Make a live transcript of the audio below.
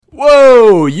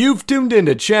Hello, you've tuned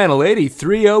into Channel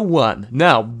 8301.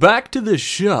 Now, back to the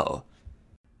show.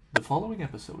 The following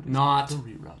episode is Not. a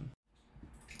rerun.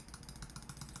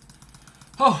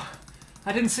 Oh,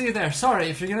 I didn't see you there.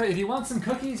 Sorry. If you want some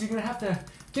cookies, you're gonna have to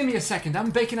give me a second. I'm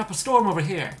baking up a storm over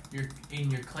here. You're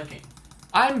clicking.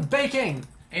 I'm baking.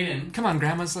 Aiden, Come on,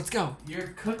 grandmas, let's go. you're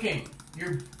cooking.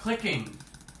 You're clicking.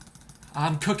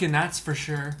 I'm cooking, that's for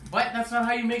sure. What? That's not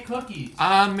how you make cookies.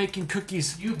 I'm making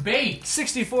cookies. You bake.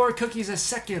 64 cookies a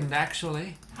second,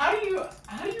 actually. How do you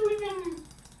even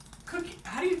cookie?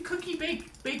 How do you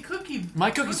bake cookie? My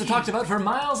cookies are talked about for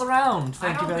miles around.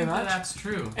 Thank you very much. That's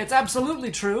true. It's absolutely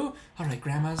true. All right,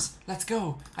 grandmas, let's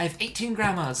go. I have 18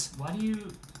 grandmas. Why do you?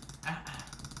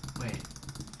 Wait.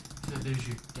 So there's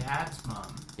your dad's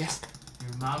mom. Yes.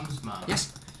 Your mom's mom.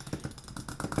 Yes.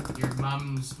 Your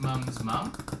mom's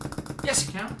mom. Yes.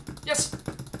 You count? Yes.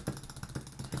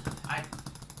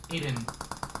 Aiden,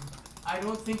 I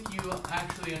don't think you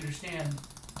actually understand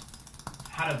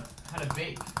how to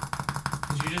bake.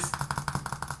 Cause you just.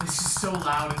 This is so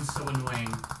loud and so annoying.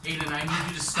 Aiden, I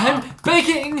need you to stop. I'm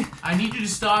baking. I need you to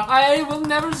stop. I will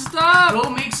never stop. Go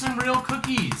make some real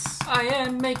cookies. I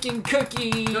am making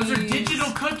cookies. Those are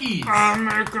digital cookies. I'm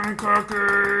making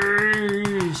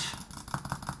cookies.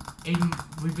 Aiden,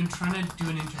 we've been trying to do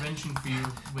an intervention for you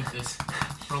with this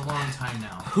for a long time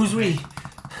now. Who's we?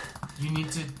 You need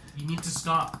to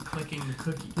stop clicking the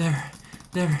cookie.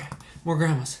 There. More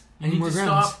grandmas. I You need need more to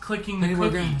grandmas. stop clicking I the need more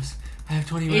cookie. grandmas. I have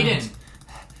 20 Aiden. grandmas.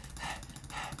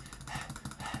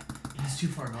 He's too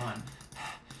far gone.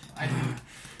 I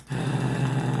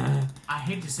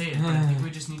hate to say it, but I think we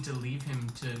just need to leave him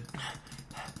to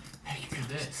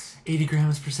this. 80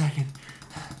 grams per second.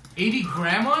 80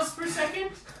 grandmas per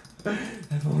second?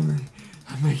 If only.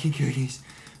 I'm making cookies.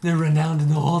 They're renowned in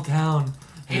the whole town.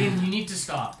 Aiden, you need to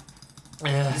stop.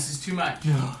 This is too much.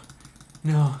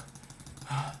 No.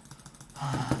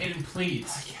 Aiden,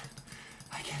 please.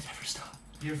 I can't ever stop.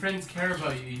 Your friends care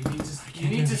about you. You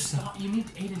need to stop. Aiden, you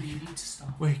need to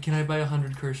stop. Wait, can I buy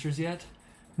 100 cursors yet?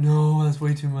 No, that's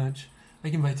way too much.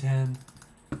 I can buy 10.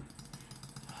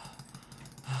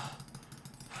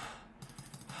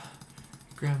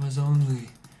 Grandma's only.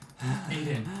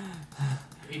 Aiden,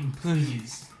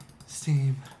 please.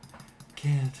 Steam.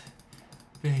 Can't.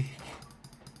 Bake.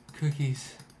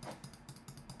 Cookies.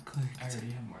 Click. I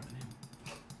already have more than him.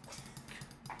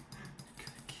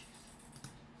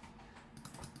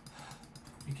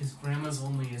 Because Grandma's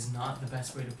Only is not the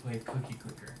best way to play Cookie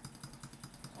Clicker.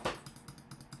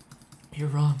 You're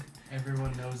wrong.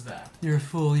 Everyone knows that. You're a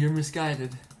fool. You're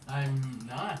misguided. I'm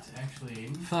not, actually,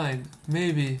 Aiden. Fine.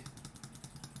 Maybe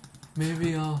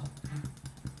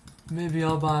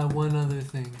I'll buy one other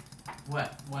thing.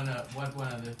 What? What one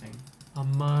other thing? A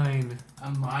mine. A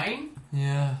mine?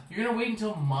 Yeah. You're gonna wait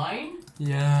until mine?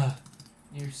 Yeah.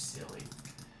 You're silly.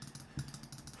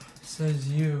 Says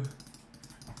you.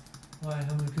 Why?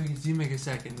 How many cookies do you make a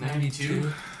second?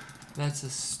 92? That's a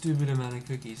stupid amount of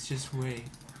cookies. Just wait.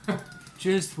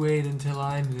 Just wait until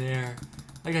I'm there.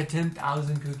 I got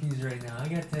 10,000 cookies right now. I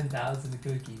got 10,000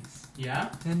 cookies. Yeah?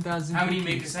 10,000 How cookies.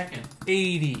 many make a second?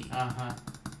 80. Uh-huh.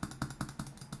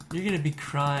 You're gonna be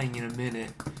crying in a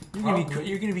minute. Probably.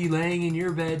 You're gonna be laying in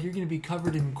your bed. You're gonna be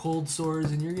covered in cold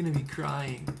sores, and you're gonna be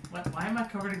crying. Why am I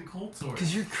covered in cold sores?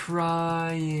 Because you're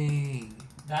crying.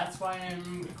 That's why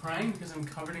I'm crying? Because I'm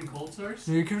covered in cold sores?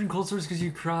 No, you're covered in cold sores because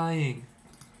you're crying.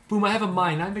 Boom! I have a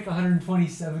mine. I make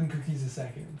 127 cookies a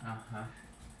second. Uh-huh.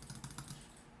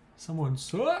 Someone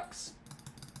sucks.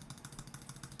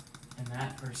 And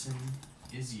that person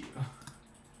is you.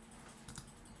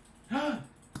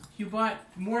 You bought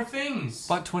more things.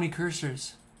 Bought 20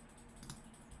 cursors.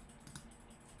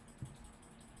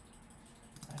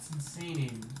 That's insane,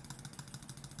 Aiden.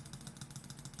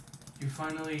 You're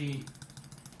finally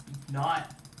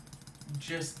not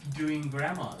just doing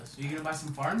grandmas. Are you gonna buy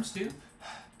some farms too?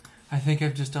 I think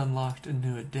I've just unlocked a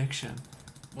new addiction.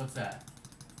 What's that?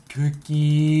 Cookies.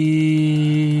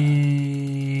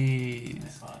 I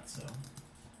thought so.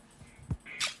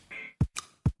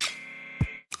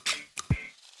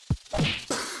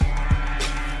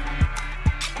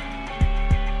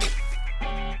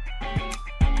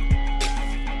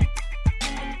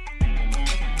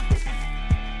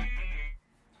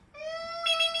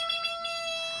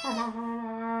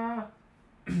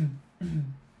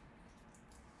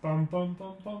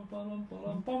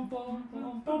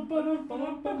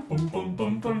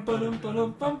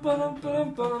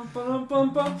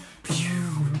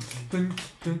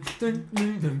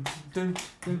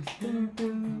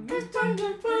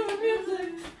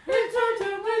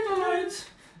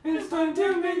 It's time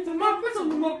to meet the Muppets on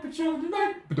the Muppet Show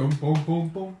tonight. Boom, boom, boom,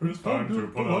 boom. It's time to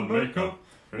put on makeup.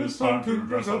 It's time to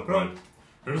dress up right.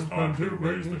 It's time to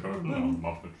raise the curtain on the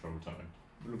Muppet Show tonight.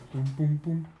 Boom, boom,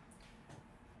 boom.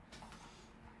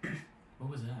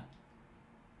 What was that?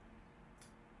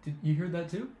 Did you hear that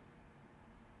too?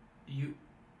 You.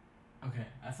 Okay,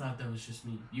 I thought that was just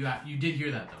me. You did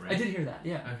hear that though, right? I did hear that.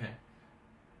 Yeah. Okay.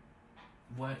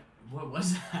 What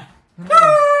was that?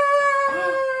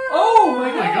 Oh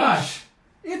my Oh my gosh!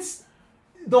 It's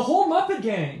the whole Muppet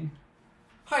gang.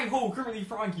 Hi ho, Kermit the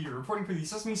Frog here, reporting for the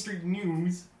Sesame Street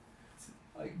News.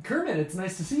 Kermit, it's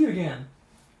nice to see you again.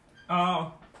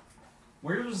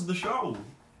 Where's the show?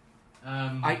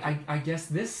 I guess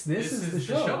this is the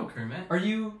show. show. Kermit. Are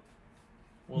you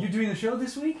Well, you doing the show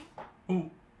this week? Who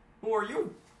are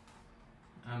you?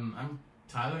 I'm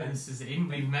Tyler. This is Aiden.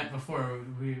 We've met before.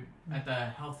 We at the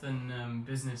health and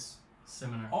business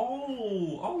seminar.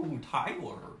 Oh,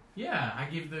 Tyler. Yeah, I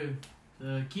gave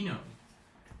the keynote.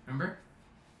 Remember?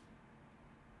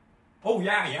 Oh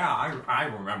yeah, I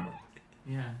remember.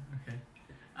 Yeah. Okay.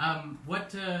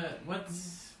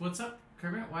 What's up,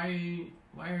 Kermit? Why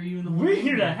are you in the We're whole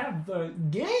here to have the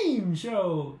game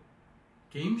show.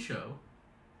 game show?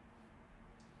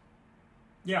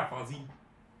 Yeah, Fozzie.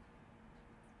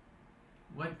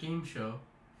 What game show?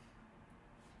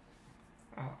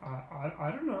 I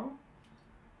don't know.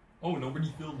 Oh,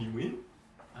 nobody filled you in?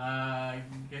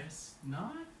 Guess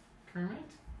not, Kermit.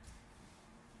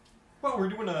 Well, we're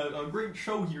doing a great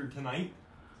show here tonight.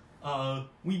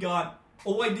 We got...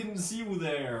 Oh, I didn't see you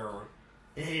there.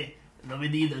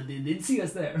 Nobody did see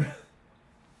us there.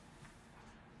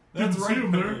 That's Didn't right, see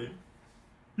him there. Pepe.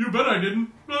 You bet I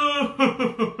didn't.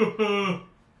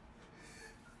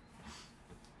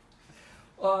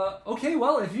 Okay,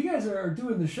 well, if you guys are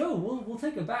doing the show, we'll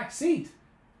take a back seat.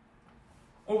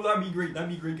 Oh, that'd be great, guys.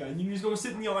 You can just go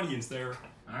sit in the audience there.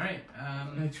 All right.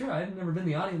 True, I've never been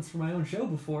the audience for my own show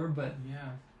before, but Yeah.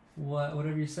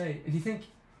 whatever you say. If you think,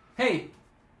 hey,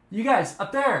 you guys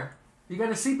up there, you got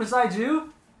a seat beside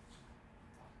you?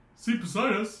 Seat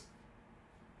beside us.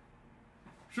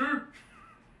 Sure.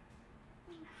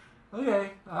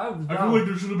 Okay, I feel like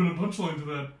there should have been a punchline to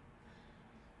that.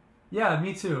 Yeah,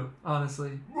 me too,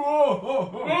 honestly. Oh,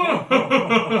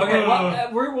 Okay,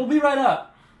 well, we'll be right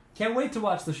up. Can't wait to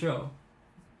watch the show.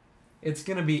 It's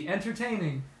gonna be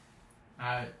entertaining.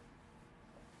 I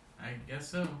guess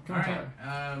so. Come All on,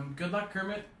 right. Good luck,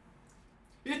 Kermit.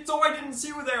 It's So I Didn't See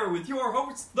You There with your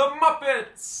hosts, the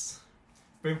Muppets.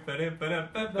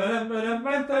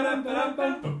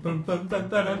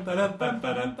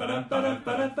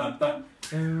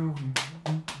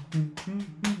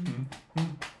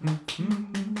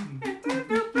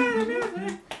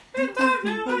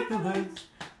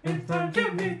 It's time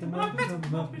to meet the Muppets on the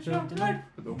Muppet Show tonight.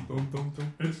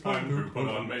 It's time to put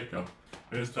on makeup.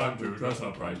 It's time to dress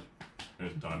up right.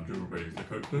 It's time to raise the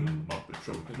curtain. Muppet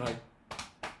Show tonight.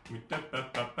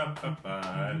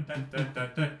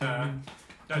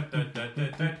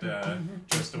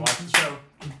 Just to watch the show.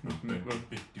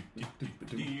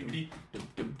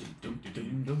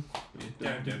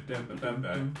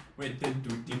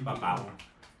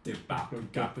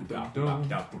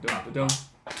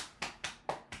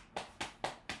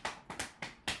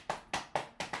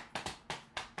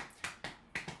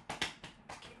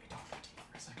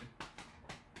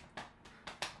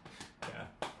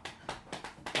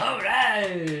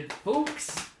 Alright,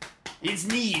 folks. It's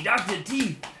me, Dr.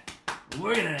 Teeth.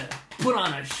 We're gonna put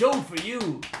on a show for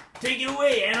you. Take it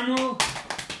away, animal.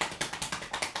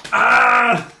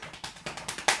 Ah!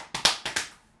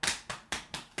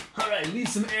 Alright, leave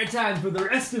some airtime for the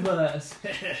rest of us.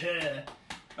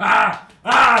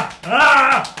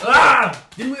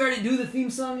 Didn't we already do the theme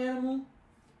song, animal?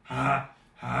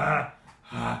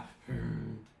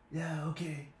 Yeah,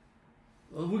 okay.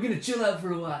 Well, we're gonna chill out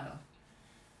for a while.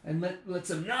 And let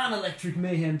some non-electric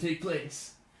mayhem take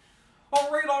place.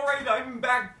 Alright, I'm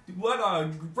back. What a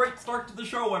great start to the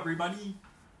show, everybody.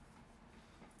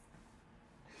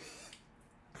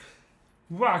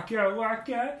 Waka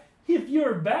waka, if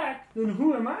you're back, then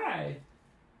who am I?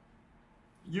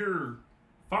 You're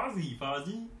Fozzie.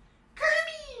 Kirby,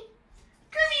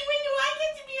 when do I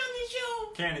get to be on the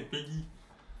show? Can it, Piggy?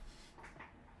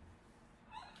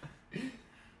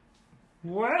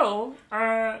 Well,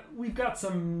 we've got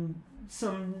some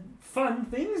fun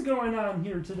things going on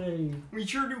here today. We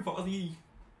sure do, Fozzie.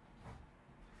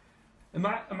 Am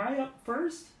I up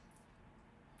first?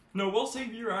 No, we'll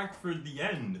save your act for the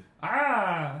end.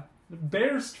 Ah,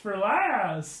 best for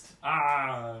last.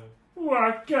 Ah.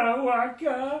 Waka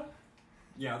waka.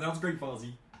 Yeah, that was great,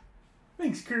 Fozzie.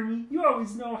 Thanks, Kermit. You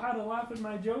always know how to laugh at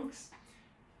my jokes.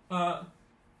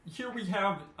 Here we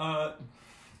have,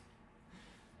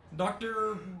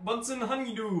 Dr. Bunsen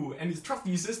Honeydew and his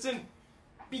trusty assistant,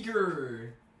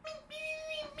 Beaker.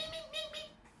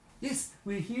 Yes,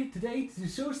 we're here today to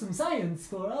show some science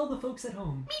for all the folks at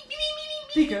home.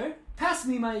 Beaker, pass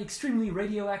me my extremely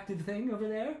radioactive thing over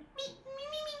there.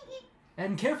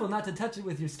 And careful not to touch it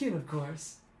with your skin, of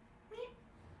course.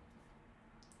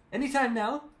 Anytime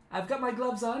now. I've got my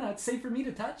gloves on. It's safe for me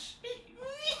to touch.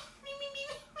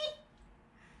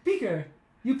 Beaker,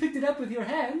 you picked it up with your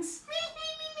hands.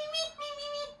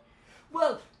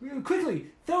 Well, quickly,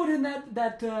 throw it in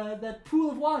that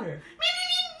pool of water.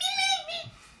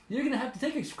 You're gonna have to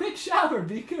take a quick shower,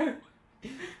 Beaker.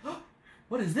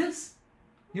 What is this?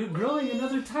 You're growing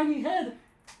another tiny head.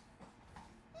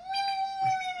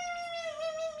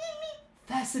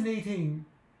 Fascinating.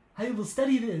 I will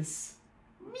study this.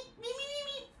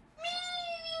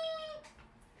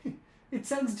 It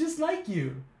sounds just like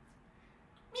you.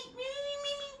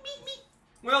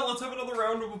 Well, let's have another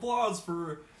round of applause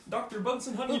for Dr.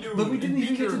 Bunsen Honeydew. But we didn't and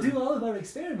even get to Beaker. do all of our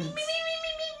experiments.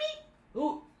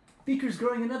 Oh, Beaker's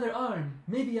growing another arm.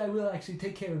 Maybe I will actually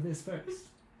take care of this first.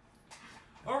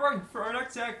 Alright, for our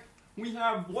next act, we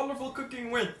have wonderful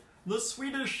cooking with the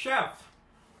Swedish chef.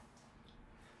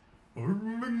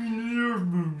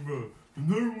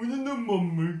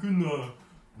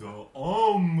 The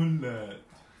omelette.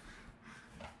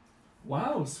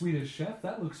 Wow, Swedish chef,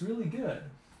 that looks really good.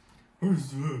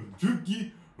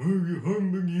 Turkey,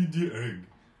 the egg.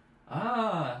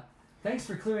 Ah, thanks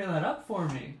for clearing that up for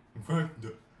me. In fact,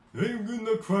 they're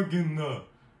gonna crack in the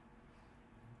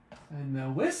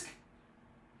And whisk?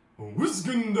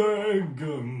 whisking the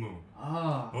egg.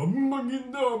 Ah,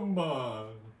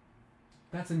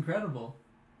 that's incredible.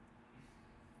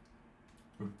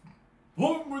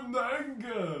 What with the egg?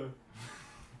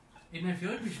 And I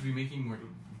feel like we should be making more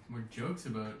jokes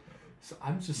about. So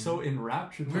I'm just so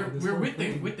enraptured by this We're whole with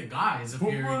thing. the guys up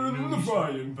Put here. it You know, in the we should-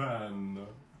 frying pan.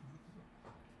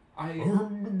 I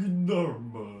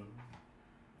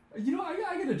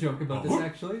got a joke about this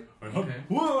actually. Okay.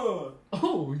 What?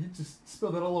 Oh, you just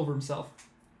spilled it all over himself.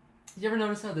 You ever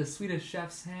notice how the Swedish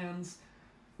chef's hands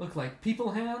look like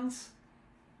people hands?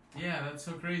 Yeah, that's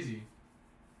so crazy.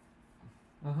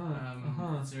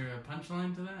 Is there a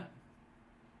punchline to that?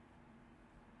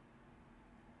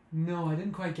 No, I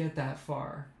didn't quite get that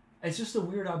far. It's just a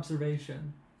weird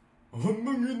observation.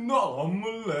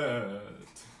 Omelette.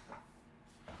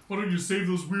 Why don't you save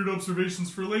those weird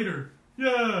observations for later?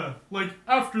 Yeah, like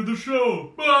after the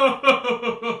show. Wow,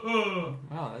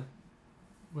 that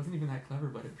wasn't even that clever,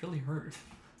 but it really hurt.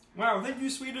 Wow, thank you,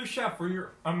 Swedish chef, for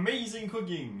your amazing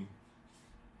cooking.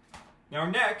 Now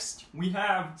next, we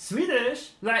have...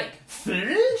 Swedish? Like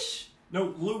fish?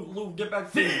 No, Lou, get back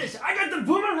to Fish! I got the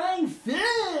boomerang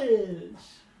fish!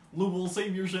 Lou, we'll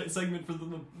save your segment for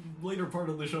the later part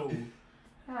of the show.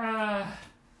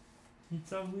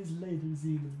 It's always later,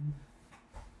 Zealand.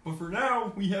 But for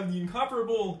now, we have the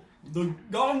incomparable, the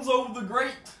Gonzo the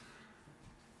Great,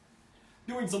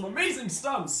 doing some amazing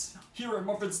stunts here at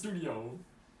Muppet Studio.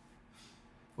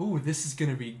 Ooh, this is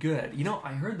gonna be good. You know,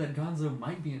 I heard that Gonzo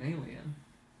might be an alien.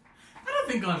 I don't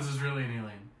think Gonzo's really an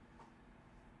alien.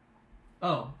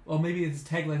 Oh, well, maybe his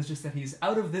tagline's just that he's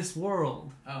out of this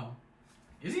world. Oh,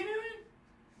 is he an alien?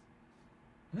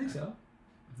 I think so.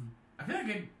 I feel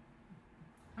like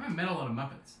I haven't met a lot of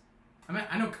Muppets.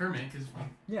 I know Kermit because we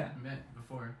Yeah. met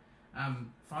before.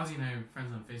 Fozzie and I are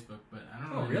friends on Facebook, but I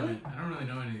don't Oh, really. really? I don't really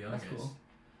know any of the other That's guys. cool.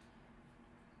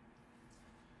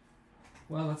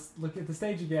 Well, let's look at the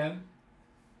stage again.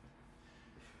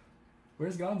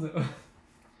 Where's Gonzo?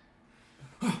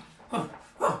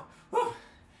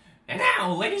 And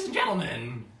now, ladies and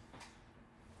gentlemen,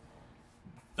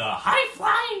 the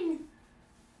high-flying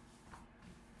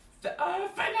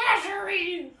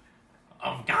menagerie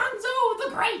of Gonzo the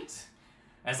Great,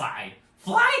 as I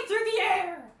fly through the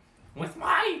air with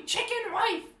my chicken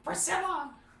wife,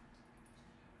 Priscilla,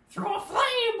 through a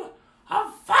flame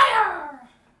of fire.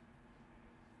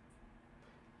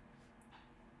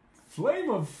 Flame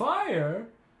of fire?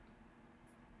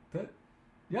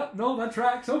 Yep, no, that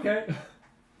tracks, okay.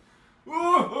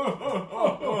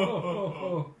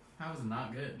 That was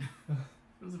not good.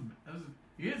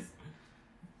 You guys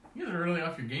are really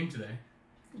off your game today.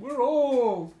 We're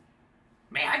old.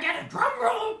 May I get a drum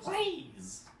roll,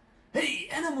 please? Hey,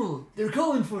 animal, they're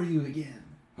calling for you again.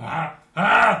 One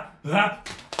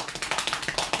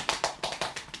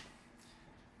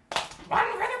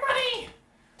for the money,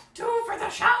 two for the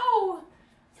show,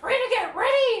 three to get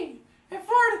ready, and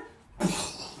four to...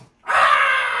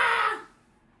 Ah!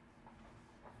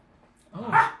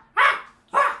 Oh,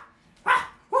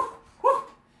 Woo, woo.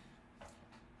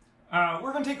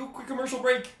 commercial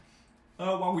break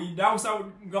while we douse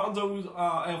out Gonzo's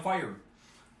fire.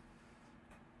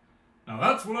 Now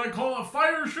that's what I call a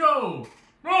fire show!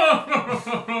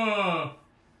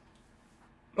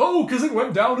 Oh, because it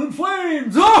went down in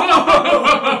flames!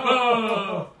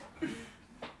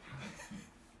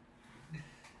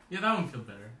 Yeah, that one feels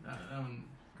better. That one.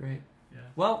 Great. Yeah.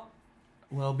 Well,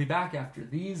 we'll be back after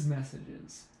these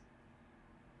messages.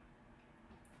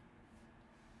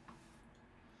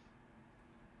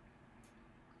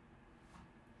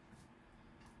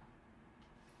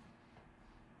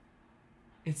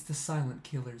 It's the silent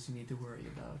killers you need to worry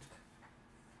about.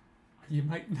 You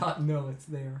might not know it's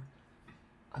there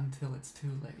until it's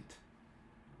too late.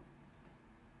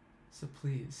 So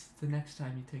please, the next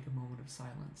time you take a moment of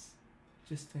silence,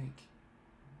 just think,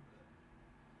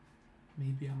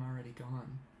 maybe I'm already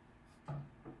gone.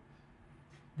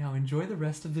 Now enjoy the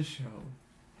rest of the show.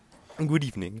 Good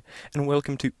evening, and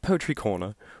welcome to Poetry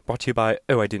Corner, brought to you by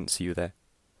Oh, I Didn't See You There.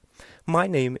 My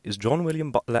name is John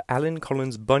William Butler Allen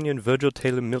Collins Bunyan Virgil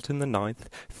Taylor Milton IX,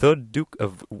 3rd Duke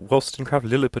of Wollstonecraft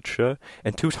Lilliputshire,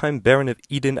 and 2-time Baron of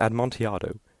Eden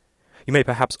Amontillado. You may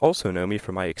perhaps also know me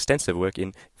from my extensive work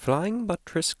in Flying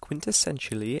Buttress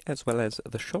Quintessentially, as well as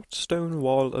The Short Stone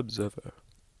Wall Observer.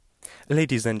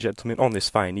 Ladies and gentlemen, on this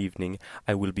fine evening,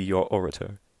 I will be your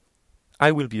orator.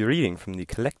 I will be reading from the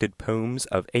collected poems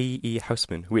of A.E.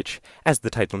 Housman, which, as the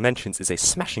title mentions, is a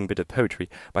smashing bit of poetry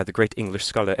by the great English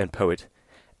scholar and poet,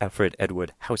 Alfred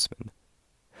Edward Housman.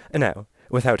 And now,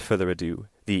 without further ado,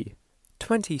 the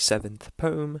 27th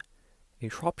poem, A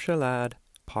Shropshire Lad,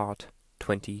 Part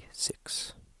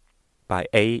 26, by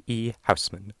A.E.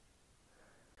 Housman.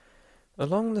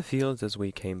 Along the fields as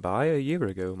we came by, a year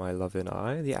ago, my love and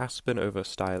I, the aspen over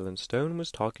stile and stone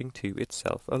was talking to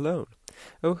itself alone.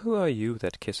 Oh, who are you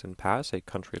that kiss and pass, a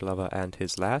country lover and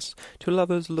his lass, to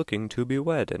lovers looking to be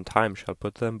wed, and time shall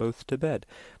put them both to bed.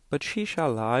 But she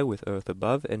shall lie with earth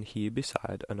above, and he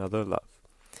beside another love.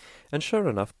 And sure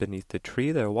enough, beneath the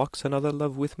tree there walks another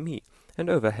love with me, and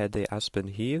overhead the aspen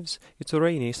heaves its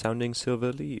rainy sounding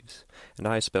silver leaves, and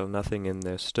I spell nothing in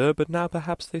their stir, but now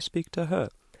perhaps they speak to her.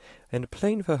 And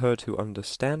plain for her to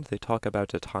understand, they talk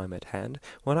about a time at hand,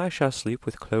 when I shall sleep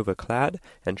with clover clad,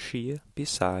 and she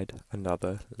beside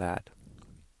another lad.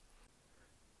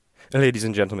 Ladies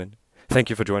and gentlemen, thank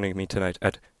you for joining me tonight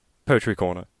at Poetry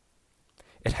Corner.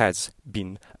 It has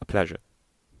been a pleasure.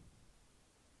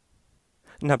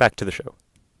 Now back to the show.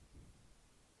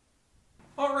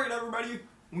 Alright, everybody,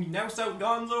 we doused out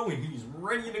Gonzo and he's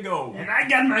ready to go. And I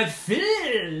got my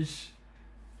fish!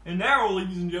 And now,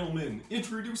 ladies and gentlemen,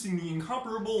 introducing the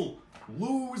incomparable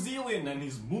New Zealand and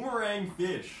his boomerang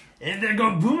fish. And there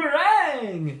go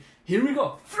Boomerang! Here we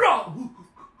go. Throw!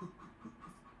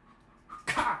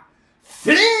 Ka!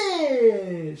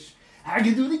 Fish! I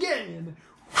can do it again.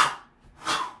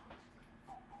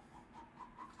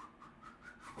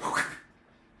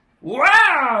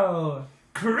 Wow!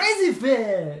 Crazy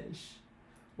fish!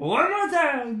 One more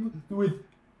time with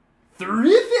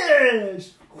 3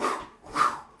 fish!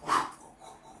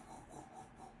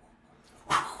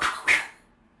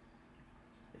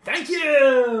 Thank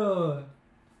you!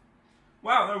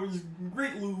 Wow, that was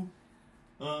great, Lou.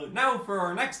 Now for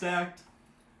our next act,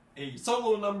 a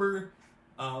solo number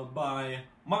by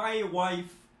my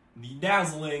wife, the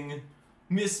dazzling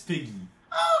Miss Piggy.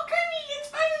 Oh, Kirby, it's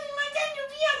finally my time to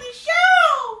be on the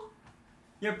show!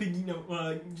 Yeah, Piggy, no,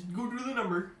 go do the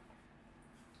number.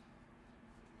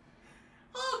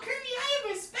 Oh, Kirby, I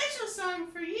have a special song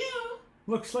for you.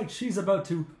 Looks like she's about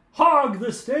to hog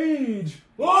the stage!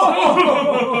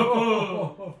 Whoa!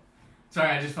 Sorry,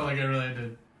 I just felt like I really had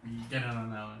to get in on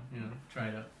that one. You know, try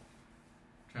it out.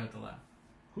 Try out the laugh.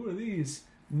 Who are these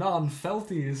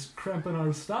non-felties cramping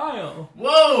our style?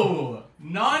 Whoa!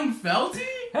 Non-felty?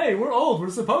 Hey, we're old. We're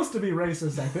supposed to be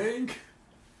racist, I think.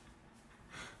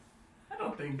 I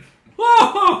don't think.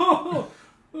 Whoa!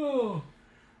 Oh.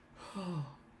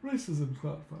 Racism's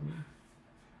not funny.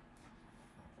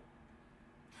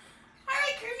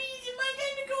 Alright, Kirby, is it my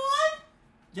time to go on?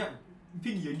 Yeah,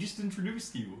 Piggy, I just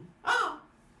introduced you. Oh,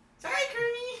 sorry,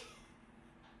 Kirby.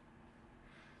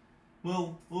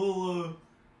 Well,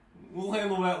 we'll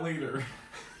handle that later.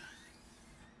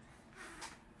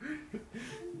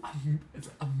 It's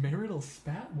a marital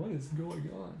spat? What is going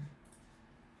on?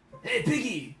 Hey,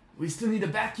 Piggy! We still need to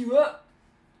back you up.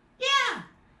 Yeah.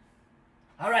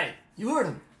 Alright, you heard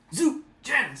him. Zoop!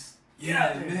 Janice! Get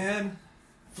out there. man.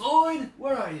 Floyd,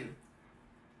 where are you?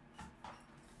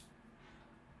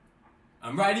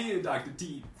 I'm right here, Dr.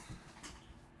 T.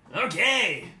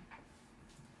 Okay!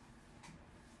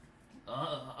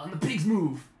 On the pig's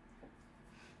move.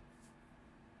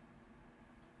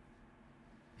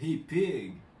 Hey,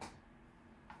 pig.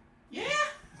 Yeah.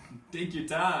 Take your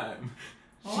time.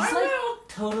 Oh, She's I like will.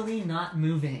 totally not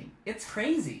moving. It's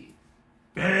crazy.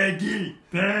 Peggy!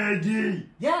 Peggy!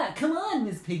 Yeah, come on,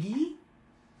 Miss Piggy.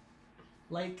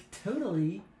 Like,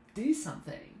 totally do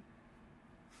something.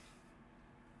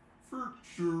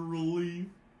 Virtually.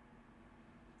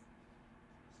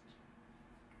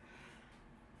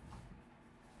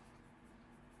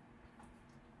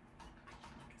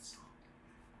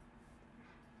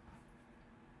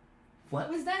 What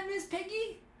was that, Miss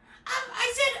Piggy?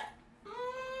 I said,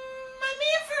 I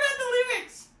may have forgot the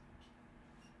lyrics.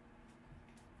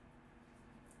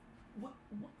 What?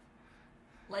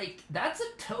 Like, that's a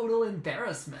total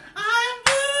embarrassment.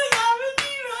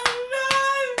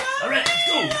 Alright, let's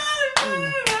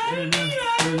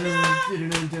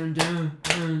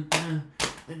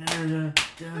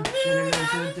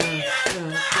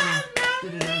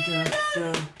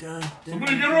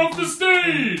Somebody get her off the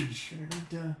stage!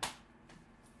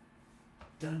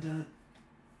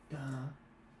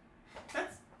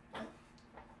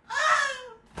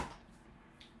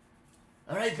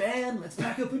 Alright, band, let's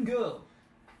pack up and go.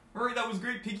 Alright, that was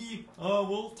great, Piggy.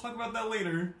 We'll talk about that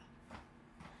later.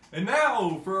 And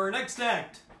now, for our next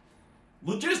act.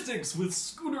 Logistics with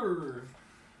Scooter.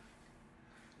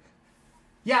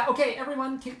 Yeah, okay,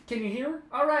 everyone, can you hear?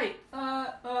 Alright,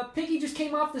 Piggy just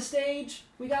came off the stage.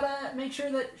 We gotta make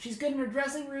sure that she's good in her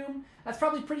dressing room. That's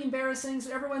probably pretty embarrassing,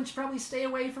 so everyone should probably stay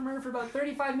away from her for about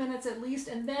 35 minutes at least,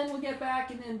 and then we'll get back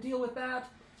and deal with that.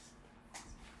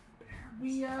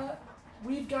 We've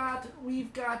got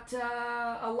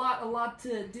a lot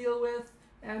to deal with,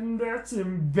 and that's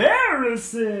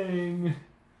embarrassing.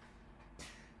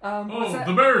 What's that?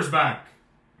 The bear's back.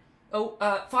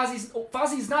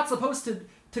 Fozzie's not supposed to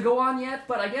go on yet,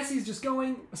 but I guess he's just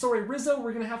going. Sorry, Rizzo,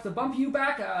 we're gonna have to bump you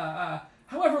back.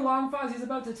 However long Fozzie's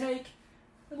about to take.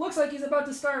 It looks like he's about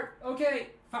to start. Okay.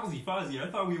 Fozzie, I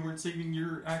thought we weren't saving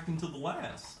your act until the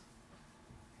last.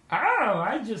 Oh,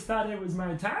 I just thought it was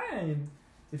my time.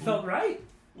 It felt right.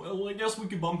 Well, I guess we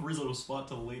could bump Rizzo's spot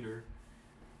till later.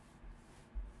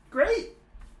 Great.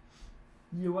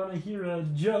 You want to hear a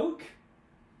joke?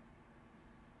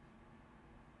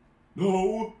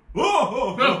 No.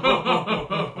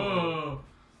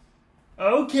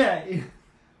 Okay.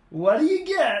 What do you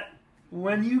get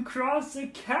when you cross a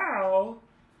cow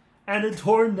and a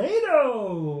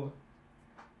tornado?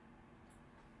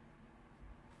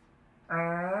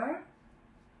 An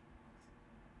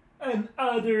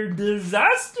utter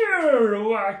disaster,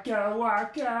 waka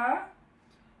waka.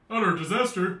 Utter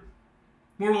disaster.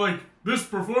 More like this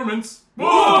performance.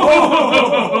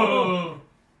 Not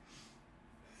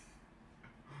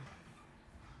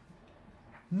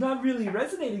really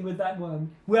resonating with that one.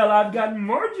 Well, I've got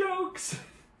more jokes.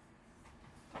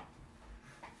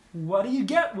 What do you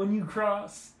get when you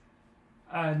cross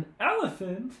an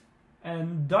elephant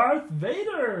and Darth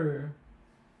Vader?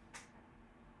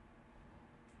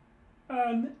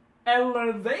 An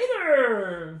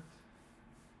elevator.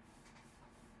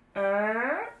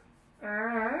 Alright,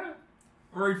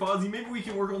 Fozzie, maybe we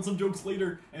can work on some jokes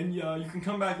later, and you can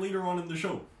come back later on in the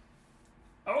show.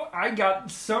 Oh, I got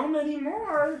so many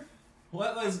more.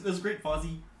 Well, that's great,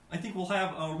 Fozzie. I think we'll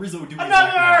have Rizzo do Another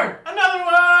one!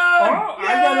 Oh,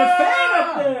 I got a fan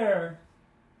up there.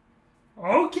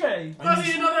 Okay.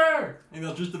 Fuzzy, another! And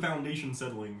that's just the foundation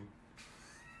settling.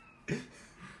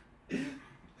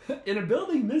 In a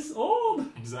building this old?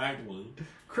 Exactly.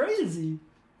 Crazy.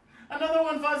 Another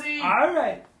one, Fuzzy! All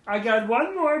right. I got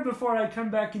one more before I come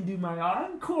back and do my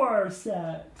encore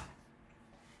set.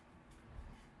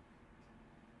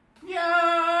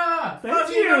 Yeah! Thank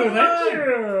Fuzzy, you. another Thank one!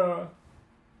 you.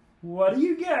 What do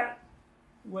you get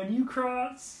when you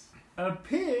cross a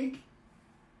pig?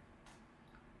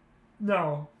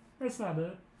 No, that's not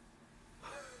it.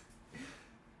 You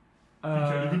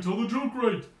can't even tell the joke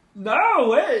right. No,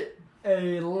 wait.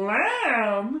 A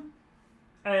lamb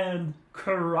and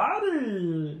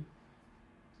karate.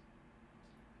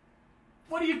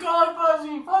 What do you call it,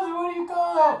 Fuzzy? Fuzzy, what do you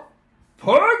call it?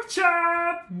 Pork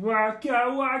chop.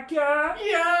 Waka waka.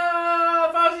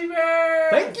 Yeah! Fuzzy Bear!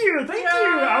 Thank you.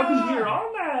 Yeah. I'll be here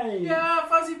all night. Yeah,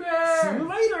 Fuzzy Bear! See you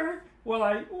later. While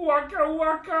I walk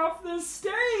off the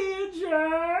stage.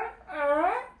 I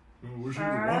wish you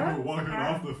could walk it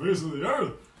off the face of the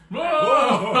earth.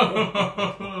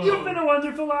 You've been a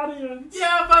wonderful audience.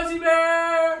 Yeah, Fuzzy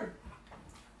Bear!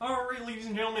 Alright, ladies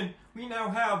and gentlemen, we now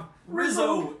have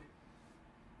Rizzo.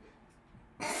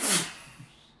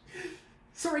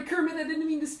 Sorry, Kermit, I didn't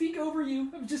mean to speak over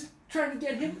you. I was just trying to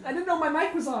get him. I didn't know my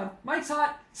mic was on. Mic's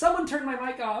hot. Someone turned my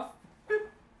mic off.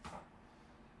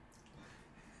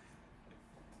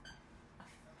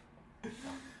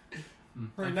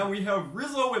 Alright, now we have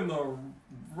Rizzo and the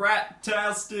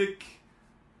Rat-tastic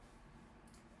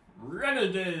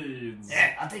Renegades.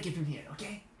 Yeah, I'll take it from here,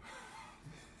 okay?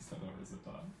 Is that not Rizzo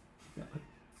time?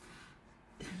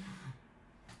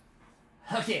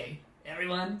 Okay,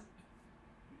 everyone.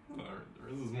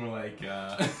 Rizzo's more like,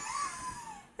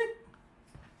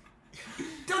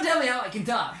 Don't tell me how I can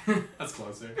talk. That's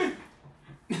closer.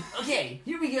 Okay,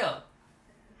 here we go.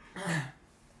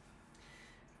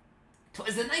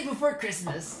 'Twas the night before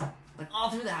Christmas, but all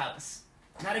through the house,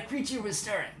 not a creature was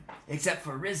stirring, except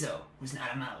for Rizzo, who's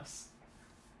not a mouse.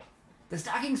 The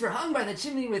stockings were hung by the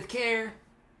chimney with care,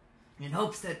 in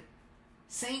hopes that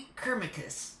Saint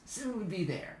Kermicus soon would be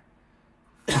there.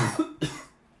 Can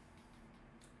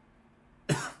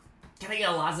I get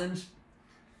a lozenge?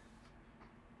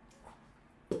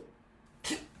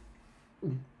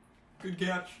 Good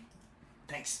catch.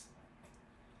 Thanks.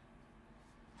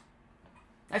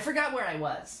 I forgot where I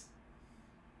was.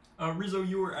 Rizzo,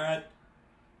 you were at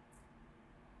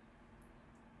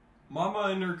Mama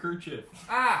and her kerchief.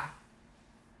 Ah!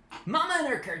 Mama in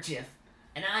her kerchief,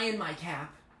 and I in my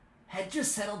cap, had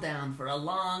just settled down for a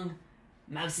long,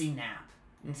 mousy nap.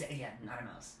 Yeah, not a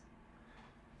mouse.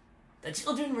 The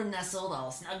children were nestled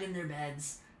all snug in their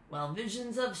beds, while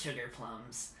visions of sugar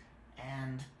plums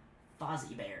and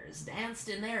Fozzie Bears danced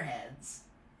in their heads.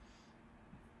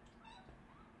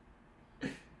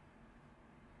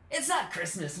 It's not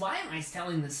Christmas. Why am I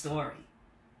telling this story?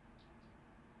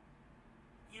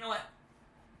 You know what?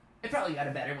 I probably got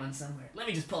a better one somewhere. Let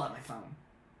me just pull out my phone.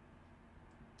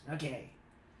 Okay.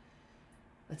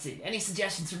 Let's see. Any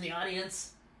suggestions from the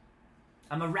audience?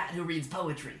 I'm a rat who reads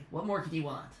poetry. What more could you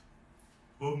want?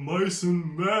 Of mice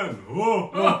and men.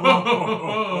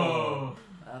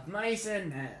 Of Mice and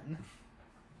Men.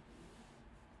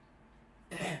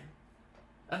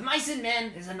 Of Mice and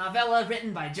Men is a novella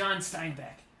written by John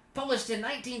Steinbeck, published in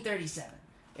 1937.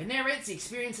 It narrates the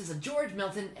experiences of George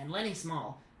Milton and Lenny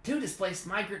Small, two displaced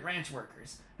migrant ranch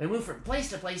workers who moved from place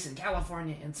to place in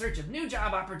California in search of new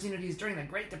job opportunities during the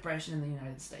Great Depression in the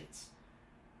United States.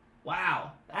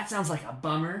 Wow, that sounds like a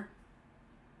bummer.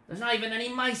 There's not even any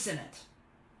mice in it.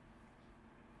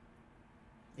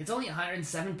 It's only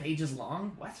 107 pages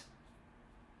long? What?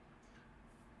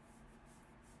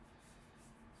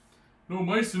 No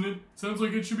mice in it. Sounds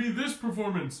like it should be this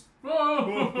performance. Hey,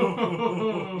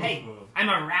 I'm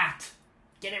a rat.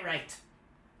 Get it right.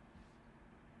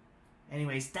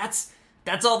 Anyways, that's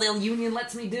all the union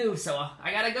lets me do, so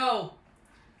I gotta go.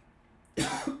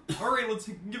 Alright, let's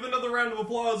give another round of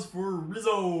applause for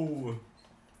Rizzo.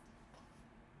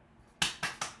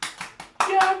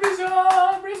 Yeah,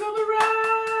 Rizzo! Rizzo the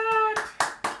rat!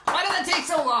 Why did that take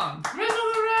so long? Rizzo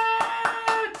the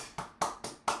rat!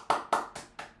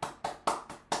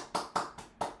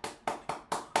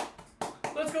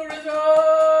 Let's go,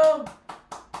 Rizzo!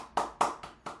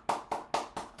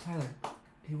 Tyler,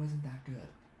 he wasn't that good.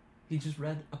 He just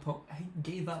read a poem. He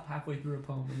gave up halfway through a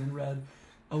poem and then read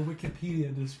a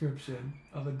Wikipedia description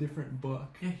of a different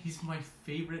book. Yeah, he's my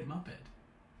favorite Muppet.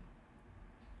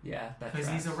 Yeah, that tracks. Because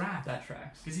he's a rat. That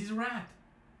tracks. Because he's a rat.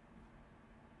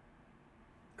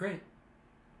 Great.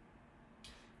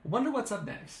 Wonder what's up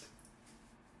next.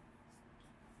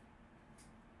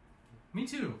 Me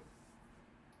too.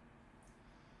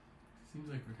 Seems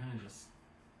like we're kind of just...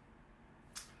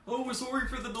 Oh, we're sorry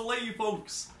for the delay,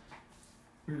 folks.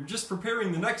 We were just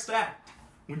preparing the next act.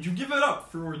 Would you give it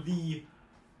up for the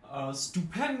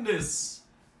stupendous,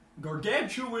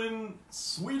 gargantuan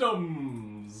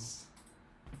Sweetums?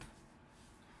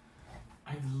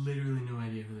 I have literally no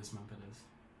idea who this Muppet is.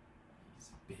 He's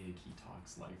big, he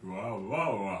talks like, wow,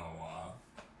 wow, wow, wow.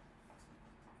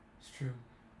 It's true.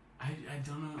 I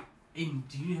don't know. Aiden,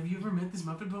 have you ever met this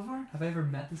Muppet before? Have I ever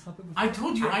met this Muppet before? I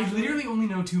told you, Actually, I literally only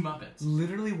know two Muppets.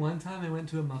 Literally one time I went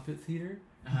to a Muppet theater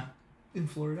Uh-huh. in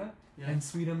Florida, Yeah. and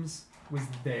Sweetums was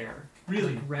there.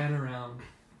 Really? Like, ran around.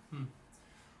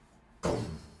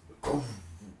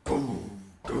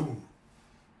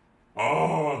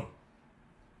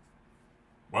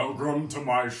 Welcome to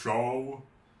my show.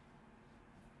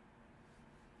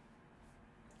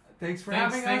 Thanks for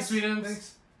Thanks, having thanks, us. Sweetums.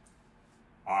 Thanks.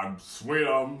 I'm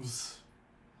Sweetums.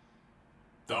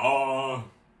 Duh.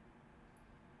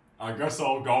 I guess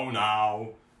I'll go now.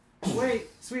 Wait,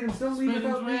 Sweetums, don't leave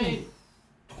without me. Wait.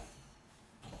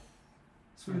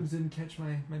 Sweetums didn't catch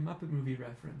my Muppet movie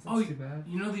reference. That's Oh, too bad.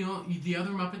 You know the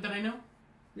other Muppet that I know?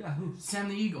 Yeah, who? Sam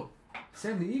the Eagle.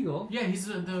 Sam the Eagle? Yeah, he's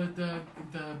the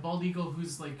bald eagle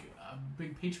who's like a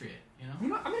big patriot, you know? You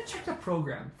know, I'm gonna check the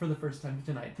program for the first time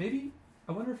tonight. Maybe,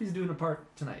 I wonder if he's doing a part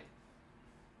tonight.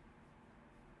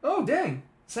 Oh, dang!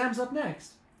 Sam's up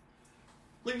next.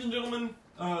 Ladies and gentlemen,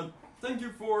 thank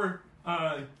you for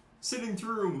sitting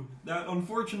through that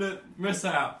unfortunate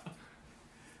mishap.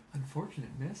 Unfortunate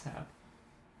mishap.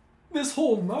 This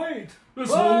whole night.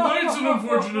 This whole night's an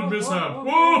unfortunate mishap.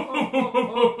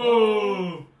 Whoa!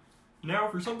 Now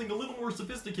for something a little more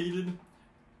sophisticated,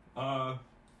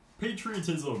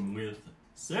 patriotism with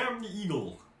Sam the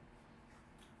Eagle.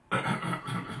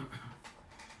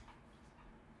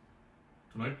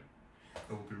 Tonight,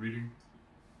 I will be reading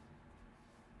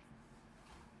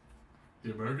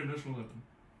the American National Anthem.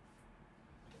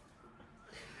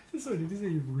 So did you say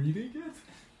you're reading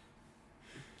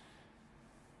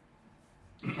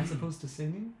it? As opposed to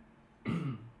singing?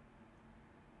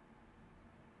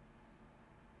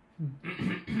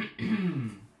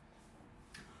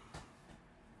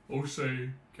 Oh,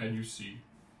 say, can you see,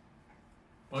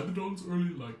 by the dawn's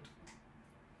early light,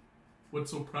 what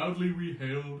so proudly we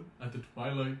hailed at the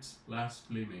twilight's last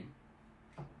gleaming,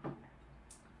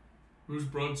 whose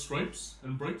broad stripes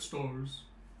and bright stars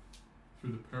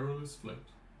through the perilous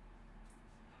flight,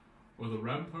 o'er the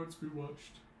ramparts we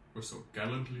watched were so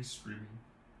gallantly streaming,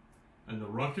 and the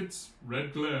rockets'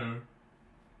 red glare,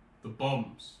 the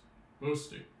bombs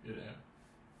bursting in air,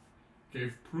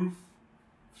 gave proof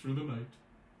through the night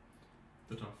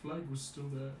that our flag was still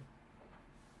there.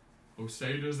 Oh,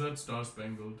 say does that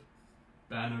star-spangled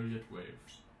banner yet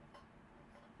wave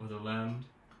o'er the land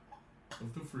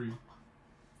of the free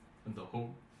and the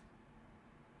home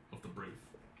of the brave.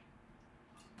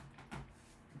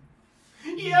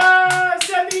 Yeah,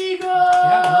 Sam the Eagle!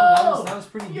 Yeah, no, that was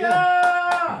pretty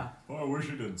Yeah! I wish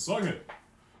he did. Sung it.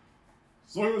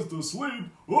 Sung us to sleep.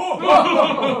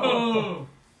 Oh!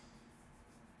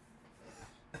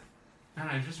 Man,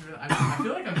 I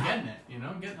feel like I'm getting it, you know?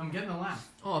 I'm getting the laugh.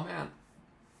 good. Oh man,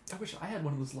 I wish I had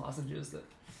one of those lozenges that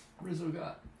Rizzo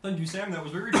got. Thank you, Sam. That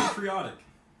was very patriotic.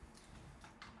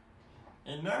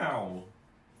 And now,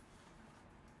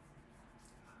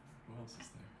 what else is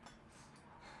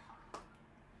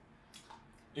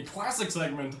there? A classic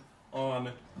segment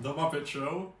on The Muppet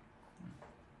Show.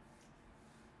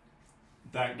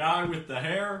 That guy with the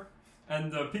hair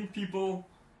and the pink people.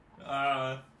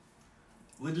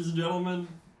 Ladies and gentlemen,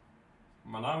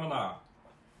 Mana.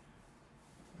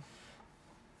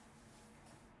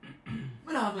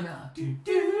 Phenomena. Phenomena.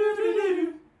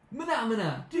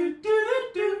 Phenomena.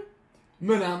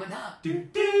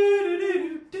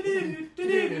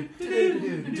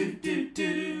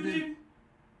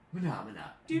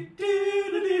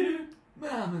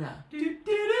 Phenomena.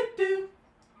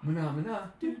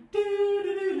 Phenomena.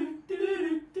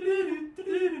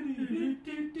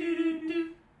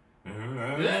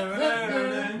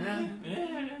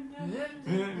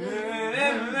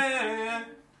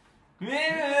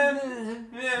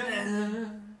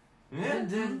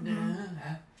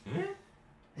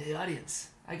 Hey audience,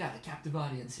 I got a captive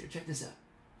audience here. Check this out.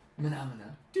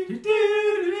 Phenomena.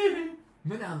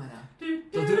 Phenomena.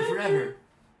 They'll do it forever.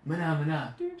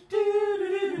 Phenomena.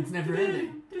 It's never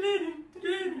ending.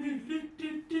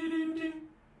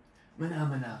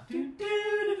 Phenomena.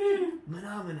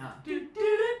 Phenomena.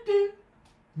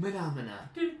 Phenomena.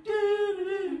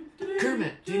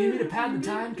 Kermit, do you need me to pad the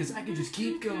time? Because I could just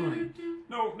keep going.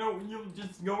 No, you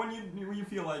just go when you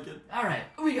feel like it. Alright,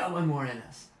 we got one more in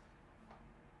us.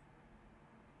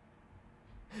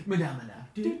 Phenomena.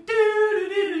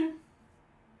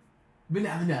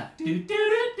 Phenomena.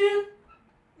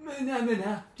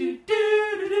 Phenomena.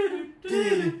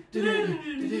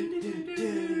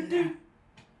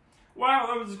 Wow,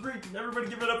 that was great. Everybody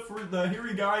give it up for the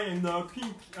hairy guy in the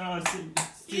pink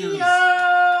singers.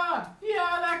 Yeah!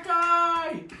 Yeah, that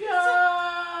guy!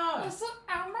 Yeah! Is it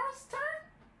Elmo's turn?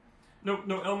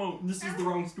 No, Elmo, this is the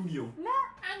wrong studio. No,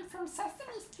 I'm from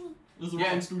Sesame Street. This is the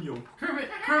Yeah. wrong studio.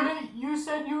 Kermit, you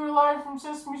said you were live from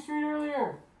Sesame Street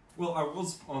earlier. Well, I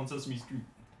was on Sesame Street.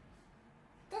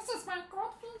 This is my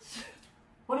goldfish.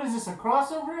 What is this, a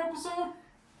crossover episode?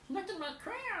 Look at my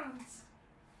crayons.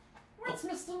 What's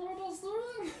Mr. Noodles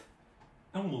doing?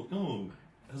 Elmo,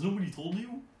 has nobody told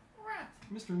you? What?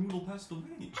 Mr. Noodle passed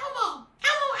away. Elmo!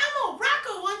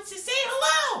 Rocco wants to say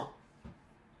hello!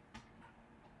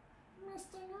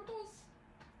 Mr. Noodles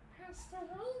passed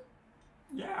away?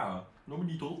 Yeah,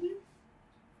 nobody told you?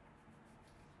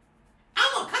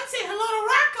 Elmo, come say hello to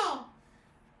Rocco!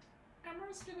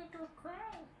 Elmo's gonna go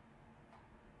cry.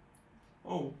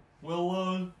 Oh,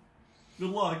 well, good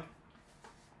luck.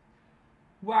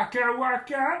 Waka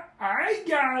waka, I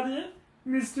got it.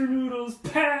 Mr. Noodles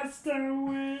passed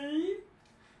away.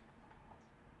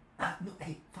 No,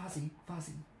 hey, Fozzie,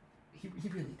 he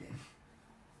really did.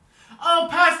 Oh,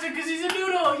 pasta, because he's a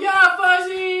noodle! Yeah,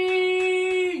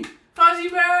 Fuzzy! Fuzzy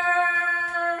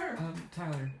Bear!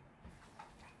 Tyler,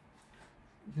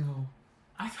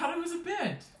 thought it was a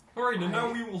bit. Alright, and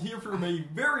now we will hear from a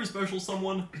very special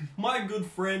someone, my good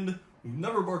friend, who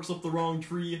never barks up the wrong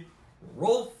tree,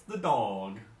 Rolf the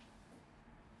dog.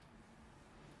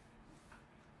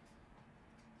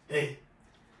 Hey.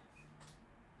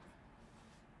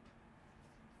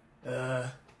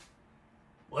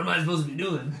 What am I supposed to be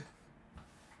doing?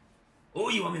 Oh,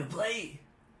 you want me to play?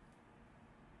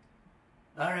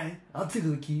 Alright, I'll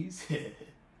tickle the keys.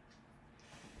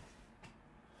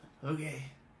 Okay.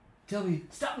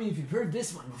 Stop me if you've heard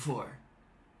this one before.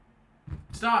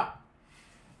 Stop.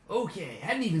 Okay,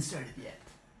 hadn't even started yet.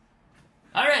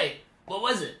 Alright, what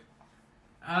was it?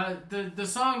 The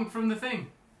song from the thing.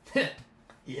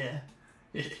 Yeah.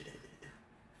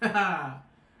 Haha.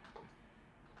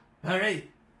 Alright,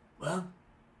 well,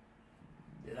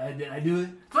 did I do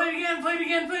it? Play it again, play it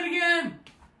again, play it again!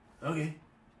 Okay.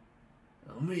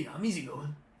 I'm easy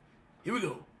going. Here we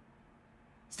go.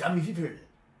 Stop me if you've heard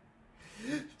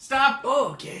it. Stop!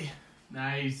 Oh, okay.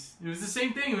 Nice. It was the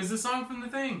same thing. It was the song from the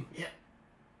thing. Yeah.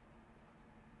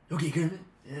 Okay, Kermit.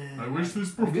 I wish this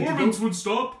good to performance go? would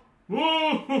stop.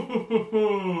 Whoa!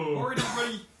 Alright,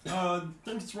 everybody,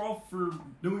 thanks Rolf for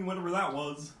doing whatever that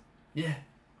was. Yeah.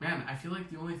 Man, I feel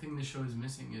like the only thing this show is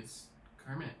missing is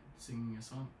Kermit singing a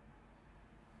song.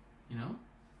 You know?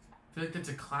 I feel like that's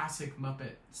a classic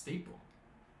Muppet staple.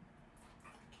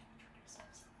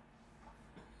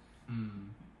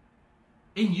 And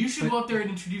you should go up there and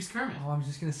introduce Kermit. Oh, I'm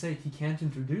just gonna say he can't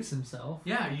introduce himself.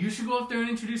 Yeah, you should go up there and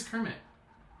introduce Kermit.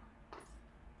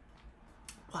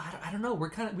 Well, I don't know.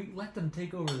 We let them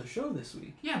take over the show this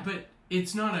week. Yeah, but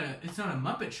it's not a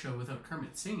Muppet show without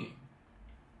Kermit singing.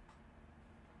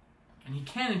 And he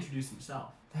can introduce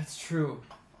himself. That's true.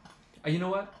 You know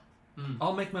what?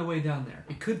 I'll make my way down there.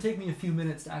 It could take me a few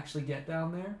minutes to actually get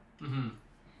down there,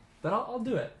 but I'll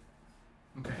do it.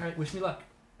 Okay. All right. Wish me luck.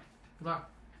 Good luck.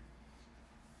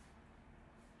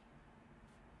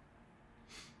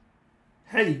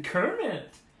 Hey,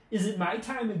 Kermit! Is it my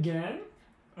time again?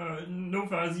 No,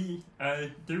 Fozzie.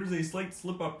 There was a slight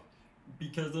slip-up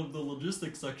because of the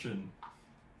logistics section.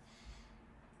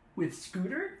 With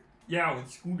Scooter? Yeah,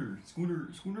 with Scooter.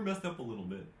 Scooter messed up a little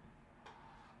bit.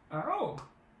 Oh.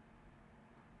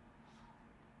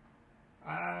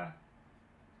 I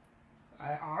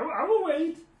will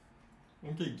wait.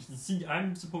 Okay, see,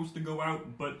 I'm supposed to go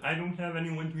out, but I don't have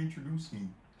anyone to introduce me.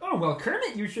 Oh, well,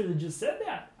 Kermit, you should have just said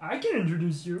that. I can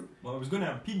introduce you. Well, I was gonna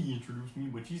have Piggy introduce me,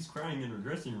 but she's crying in her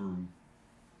dressing room.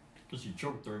 Because she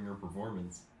choked during her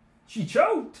performance. She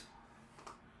choked.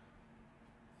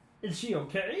 Is she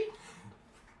okay?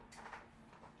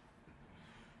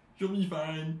 She'll be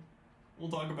fine. We'll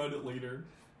talk about it later.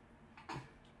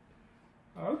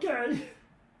 Okay.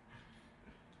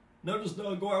 Now just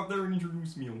go out there and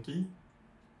introduce me, okay?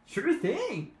 Sure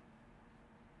thing.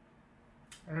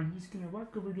 I'm just gonna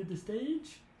walk over to the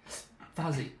stage.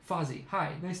 Fozzie,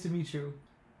 hi, nice to meet you.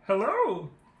 Hello.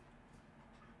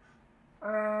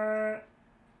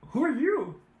 Who are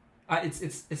you? It's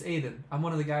Aiden. I'm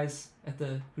one of the guys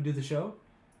who do the show.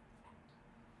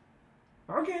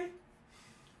 Okay.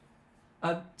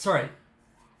 Sorry,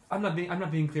 I'm not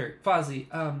being clear. Fozzie,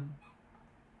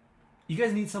 you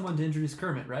guys need someone to introduce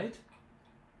Kermit, right?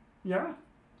 Yeah.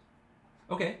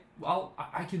 Okay, well,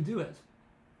 I can do it.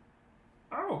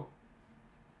 Oh.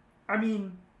 I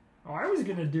mean, I was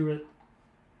gonna do it.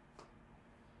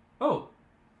 Oh,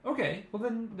 okay. Well,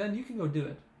 then you can go do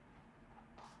it.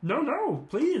 No,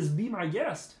 please be my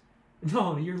guest.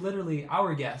 No, you're literally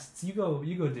our guests. You go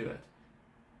do it.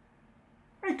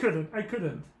 I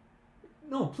couldn't.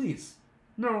 No, please.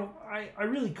 No, I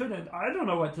really couldn't. I don't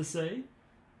know what to say.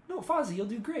 No, Fozzie, you'll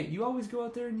do great. You always go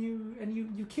out there and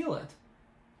you kill it.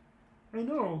 I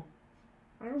know.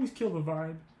 I always kill the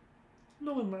vibe.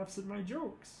 No one laughs at my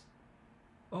jokes.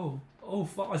 Oh,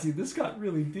 Fozzie, this got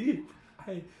really deep.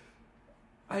 I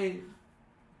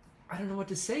don't know what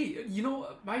to say. You know,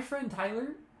 my friend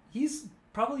Tyler, he's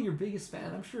probably your biggest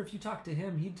fan. I'm sure if you talk to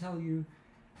him, he'd tell you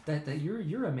that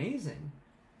you're amazing.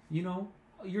 You know,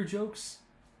 your jokes,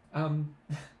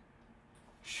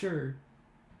 sure,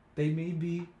 they may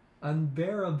be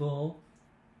unbearable,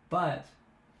 but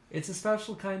it's a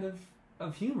special kind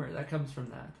of humor that comes from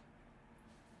that.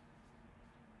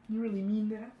 You really mean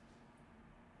that?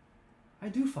 I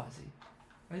do, Fozzie.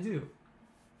 I do.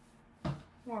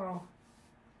 Wow.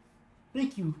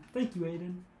 Thank you,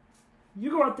 Aiden.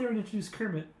 You go out there and introduce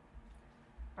Kermit.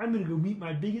 I'm gonna go meet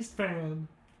my biggest fan.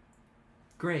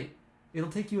 Great.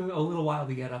 It'll take you a little while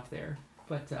to get up there,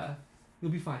 but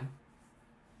you'll be fine.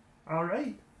 All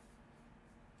right.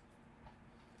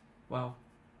 Wow.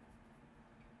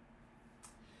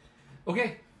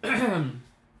 Okay.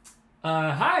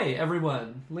 Hi,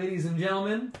 everyone. Ladies and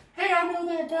gentlemen. Hey, I know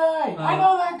that guy. I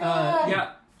know that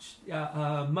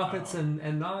guy. Muppets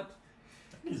and not.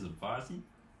 He's a Fozzie.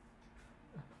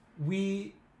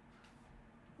 We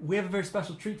have a very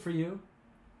special treat for you.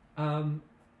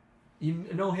 You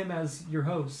know him as your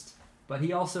host, but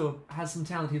he also has some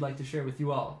talent he'd like to share with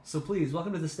you all. So please,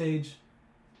 welcome to the stage,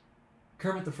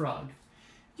 Kermit the Frog.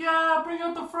 Yeah, bring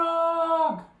out the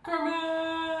frog,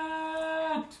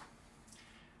 Kermit.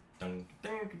 Ding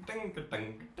ding ding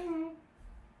ding ding.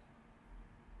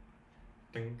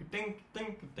 Ding ding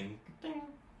ding ding ding.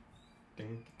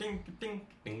 Ding ding ding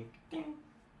ding ding.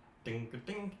 Ding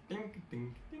ding ding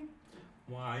ding ding.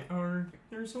 Why are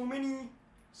there so many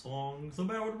songs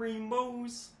about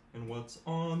rainbows? And what's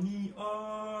on the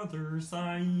other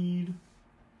side?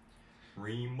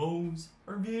 Rainbows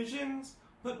are visions,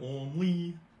 but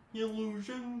only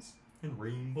illusions. And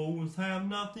rainbows have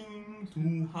nothing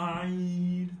to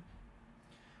hide.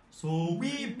 So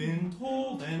we've been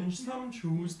told, and some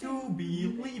choose to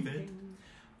believe it.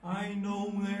 I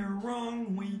know they're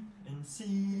wrong, wait and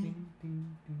see.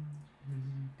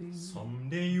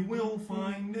 Someday we'll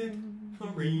find it, the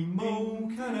rainbow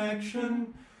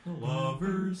connection, the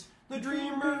lovers, the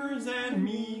dreamers, and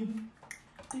me.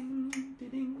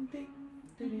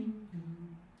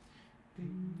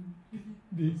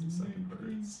 These are second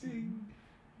birds.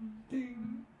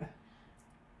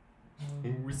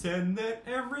 Who said that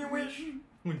every wish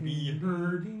would be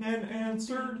heard and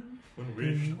answered when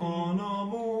wished on a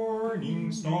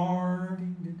morning star?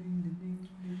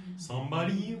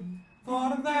 Somebody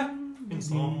thought of that and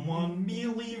someone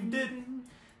believed it.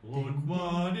 Look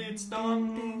what it's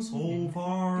done so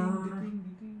far.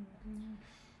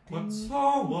 What's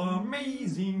so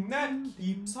amazing that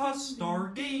keeps us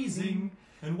stargazing?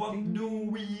 And what do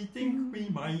we think we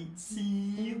might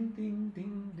see?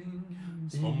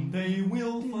 Someday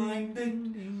we'll find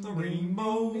it, the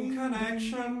rainbow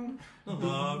connection, the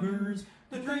lovers,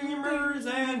 the dreamers,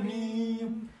 and me.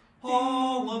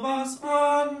 All of us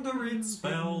under its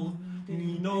spell,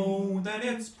 we know that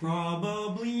it's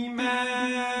probably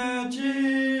magic.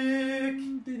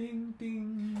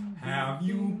 Have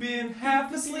you been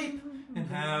half asleep, and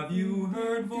have you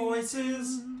heard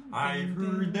voices? I've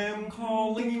heard them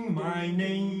calling my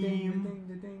name.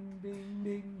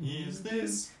 Is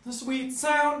this the sweet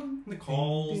sound that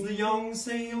calls the young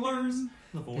sailors?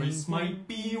 The voice might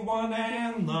be one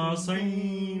and the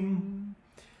same.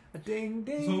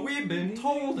 So we've been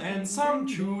told, and some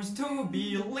choose to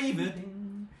believe it.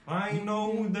 I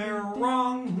know they're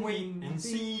wrong, wait and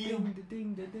see.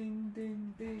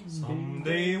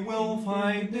 Someday we'll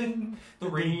find it, the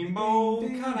rainbow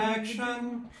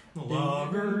connection, the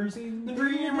lovers, the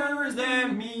dreamers,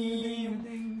 and me.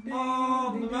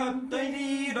 Oh, da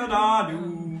dee da da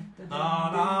do, da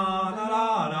da da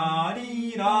da da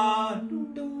dee da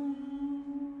do.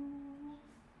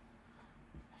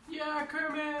 Yeah,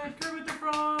 Kermit the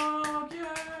Frog,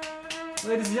 yeah.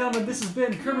 Ladies and gentlemen, this has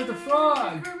been Kermit the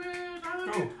Frog.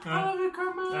 Kermit, I love you,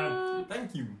 Kermit.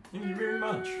 Thank you very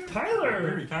much. Tyler!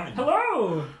 Very kind.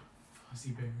 Hello!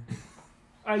 Fuzzy Bear.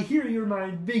 I hear you're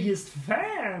my biggest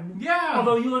fan. Yeah.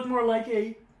 Although you look more like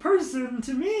a person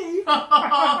to me.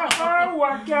 Waka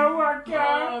waka.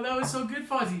 Oh, that was so good,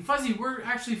 Fuzzy. Fuzzy, we're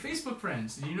actually Facebook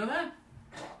friends. Did you know that?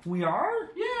 We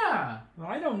are? Yeah.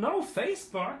 I don't know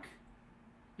Facebook.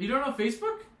 You don't know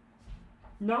Facebook?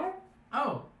 No?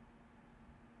 Oh.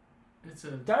 It's a...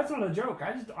 That's not a joke.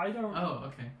 I don't... Oh,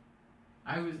 okay.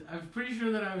 I'm pretty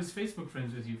sure that I was Facebook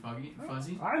friends with you,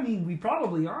 Fuzzy. I mean, we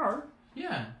probably are.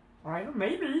 Yeah.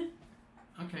 Maybe.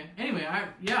 Okay. Anyway,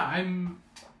 I'm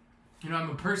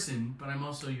a person, but I'm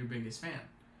also your biggest fan.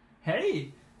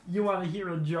 Hey, you want to hear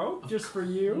a joke just for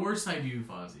you? Of course I do,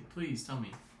 Fuzzy. Please, tell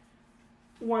me.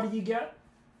 What do you get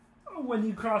when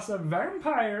you cross a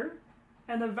vampire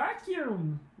and a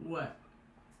vacuum? What?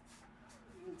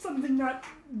 Something that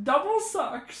double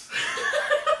sucks.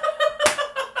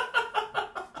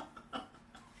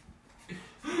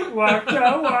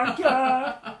 Waka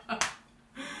waka.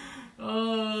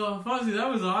 Oh, Fuzzy, that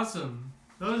was awesome.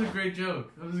 That was a great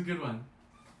joke. That was a good one.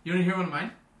 You want to hear one of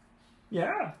mine?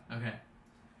 Yeah. Okay.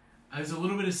 There's a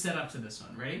little bit of setup to this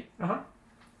one. Ready? Uh-huh.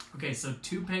 Okay, so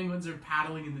two penguins are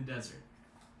paddling in the desert.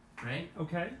 Right?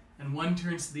 Okay. And one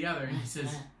turns to the other and he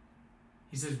says,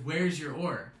 "Where's your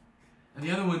oar?" And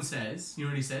the other one says, you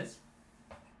know what he says?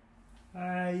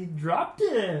 I dropped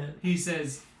it. He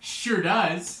says, "Sure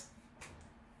does."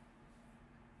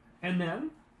 And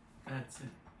then? That's it.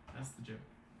 That's the joke.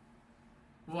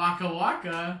 Waka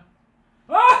waka.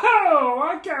 Oh,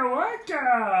 waka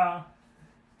waka.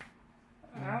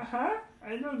 Uh-huh.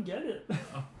 I don't get it.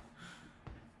 Oh.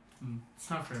 It's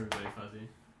not for everybody, Fuzzy.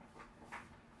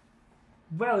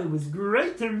 Well, it was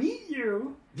great to meet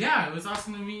you. Yeah, it was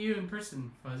awesome to meet you in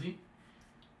person, Fuzzy.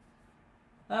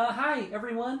 Hi,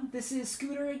 everyone. This is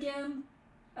Scooter again.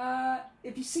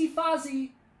 If you see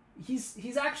Fozzie,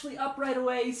 he's actually up right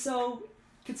away, so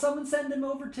could someone send him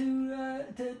over to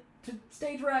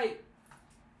stage right?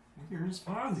 Where's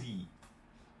Fozzie?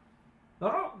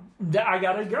 Oh, I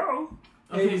gotta go.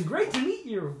 Okay. It was great to meet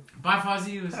you. Bye,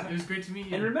 Fozzie. It was great to meet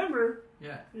you. And remember,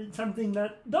 Yeah. it's something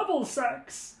that double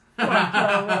sucks.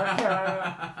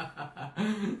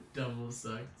 Double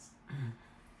sucks.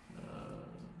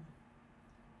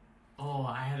 Oh,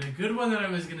 I had a good one that I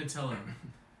was gonna tell him.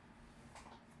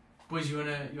 Boys, you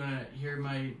wanna hear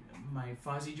my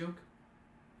Fozzie joke?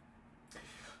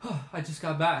 I just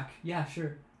got back. Yeah,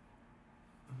 sure.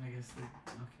 I guess okay,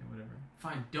 whatever.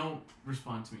 Fine, don't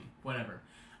respond to me. Whatever.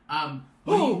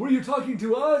 Were you talking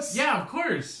to us? Yeah, of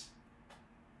course.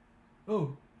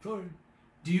 Oh, sorry.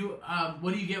 Do you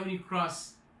what do you get when you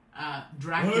cross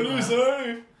Dracula? What did you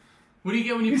say? What do you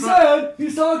get when you He cross? said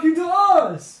he's talking to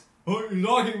us. Oh, you're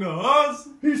talking to us?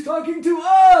 He's talking to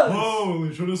us. Oh,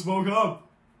 they should have spoke up.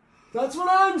 That's what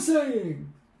I'm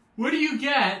saying. What do you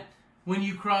get when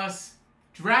you cross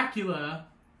Dracula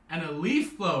and a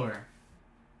leaf blower?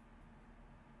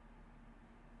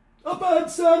 A bad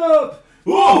setup.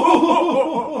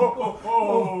 Whoa!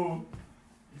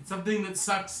 It's something that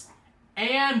sucks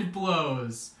and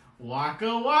blows.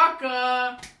 Waka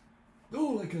waka.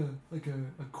 Oh, like a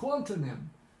quantonym,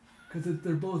 because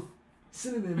they're both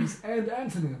synonyms and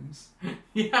antonyms.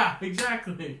 Yeah,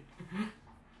 exactly.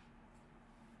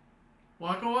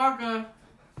 Waka waka.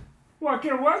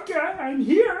 Waka waka, I'm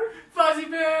here. Fuzzy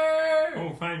Bear!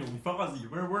 Oh, finally, Fozzie,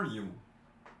 where were you?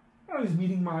 I was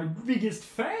meeting my biggest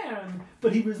fan,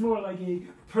 but he was more like a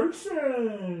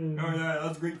person. Oh yeah,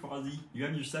 that's great, Fozzie. You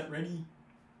have your set ready?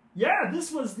 Yeah,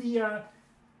 this was the,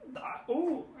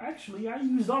 actually, I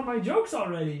used all my jokes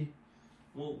already.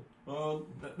 Well,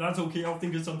 that's okay. I'll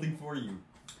think of something for you.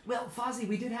 Well, Fozzie,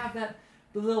 we did have the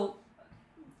little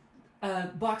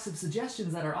box of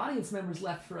suggestions that our audience members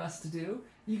left for us to do.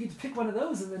 You could pick one of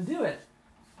those and then do it.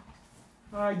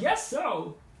 I guess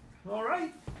so. All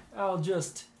right, I'll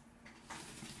just...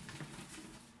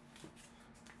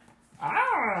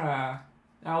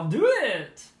 I'll do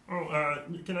it. Oh,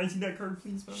 can I see that card,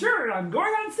 please, Fozzie? Sure, I'm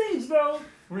going on stage, though.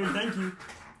 Great, thank you.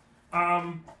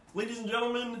 Ladies and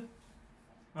gentlemen,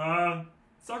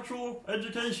 Sexual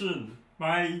Education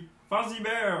by Fozzie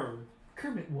Bear.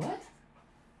 Kermit, what?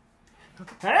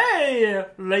 Hey,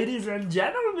 ladies and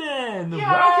gentlemen,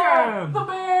 Yeah, welcome. the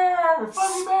bear!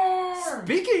 Fuzzy Bear!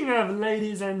 Speaking of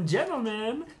ladies and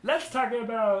gentlemen, let's talk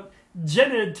about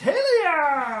genitalia.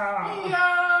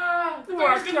 Yeah! The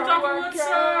bear's gonna talk about what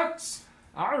sucks!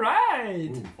 All right.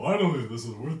 Ooh, finally, this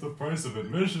is worth the price of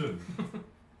admission.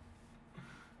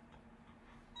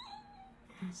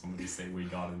 Somebody say we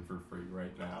got in for free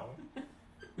right now.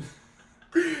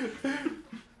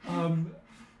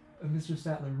 Mr.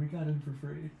 Statler, we got in for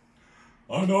free.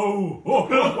 I know.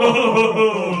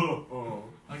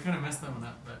 I kind of messed that one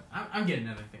up, but I'm getting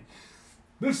it, I think.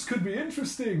 This could be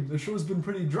interesting. The show's been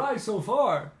pretty dry so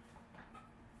far.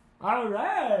 All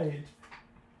right.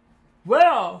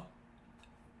 Well,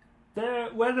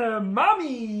 when a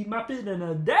mommy Muppet and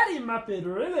a daddy Muppet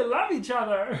really love each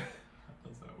other. How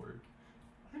does that work?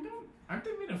 Aren't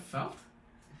they made of felt?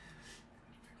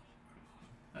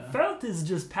 Felt is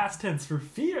just past tense for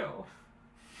feel.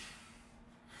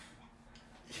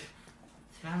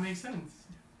 That makes sense.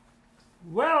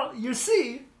 Well, you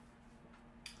see,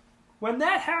 when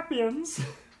that happens,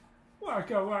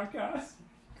 waka waka,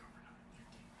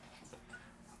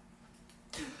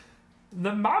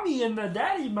 the mommy and the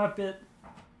daddy Muppet,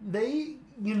 they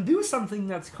can do something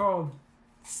that's called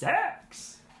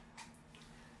sex,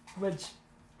 which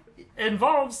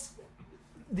involves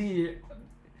the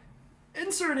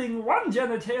inserting one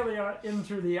genitalia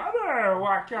into the other,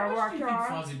 waka How much do you think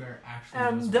waka, Fozzie Bear actually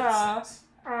and knows about sex?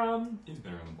 He's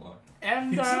been around the block.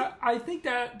 And Think so? I think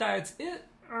that's it.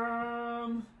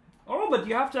 Oh, but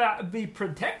you have to be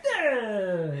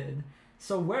protected.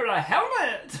 So wear a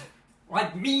helmet.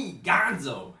 Like me,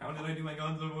 Gonzo. How did I do my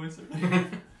Gonzo voice?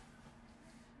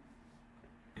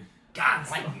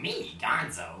 God's like me,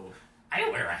 Gonzo. I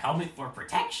wear a helmet for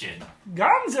protection.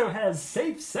 Gonzo has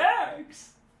safe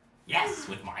sex. Yes,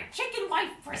 with my chicken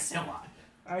wife, Priscilla.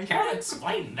 I Can you thought,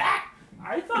 explain that?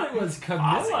 I thought it was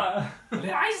Camilla. What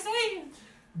did I say?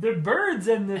 The birds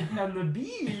and the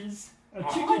bees. A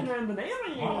chicken and an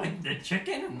alien. Well, the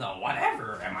chicken and the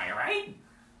whatever, am I right?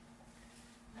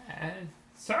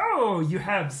 So you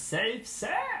have safe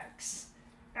sex.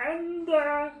 And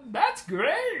that's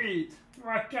great.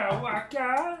 Waka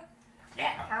waka.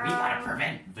 Yeah, we want to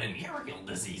prevent venereal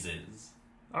diseases.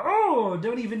 Oh,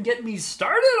 don't even get me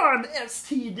started on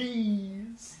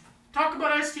STDs. Talk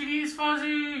about STDs,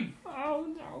 Fuzzy! Oh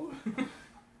no.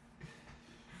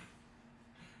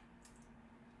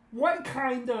 What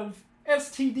kind of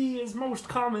STD is most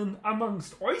common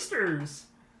amongst oysters?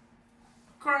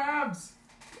 Crabs!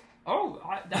 Oh,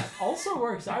 that also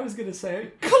works. I was gonna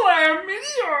say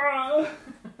chlamydia.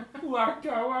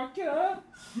 Waka waka.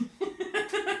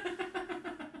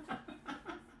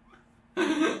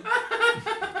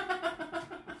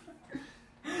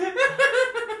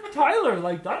 Tyler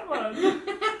liked that one.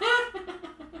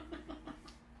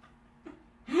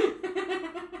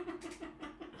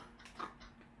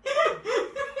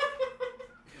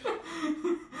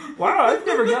 Wow, I've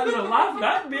never gotten a laugh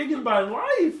that big in my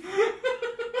life.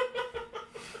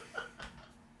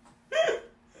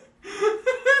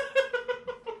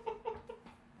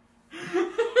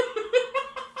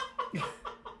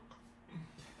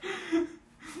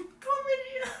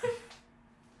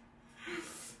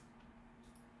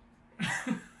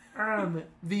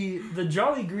 The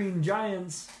Jolly Green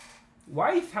Giant's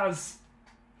wife has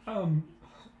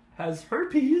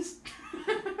herpes.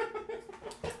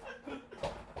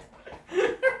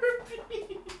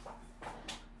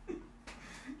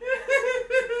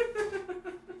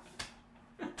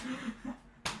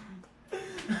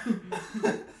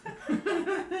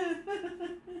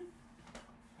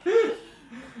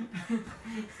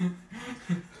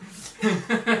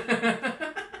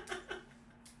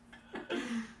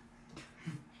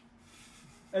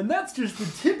 And that's just the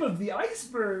tip of the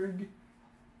iceberg.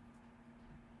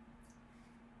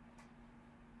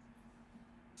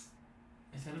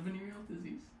 Is that a venereal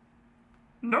disease?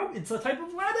 No, it's a type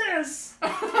of lettuce.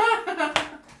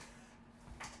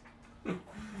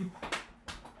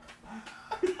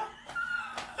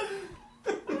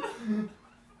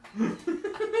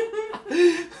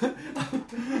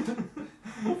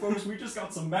 Well, folks, we just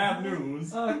got some bad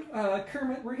news.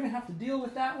 Kermit, we're gonna have to deal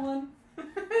with that one.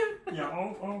 Yeah,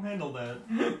 I'll handle that.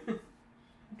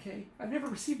 Okay, I've never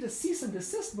received a cease and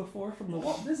desist before from the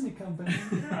Walt Disney Company.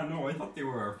 Yeah, no, I thought they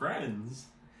were our friends.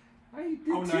 I did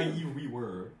How too. naive we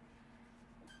were.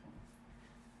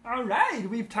 All right,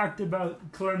 we've talked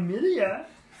about chlamydia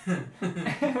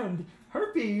and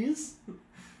herpes,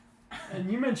 and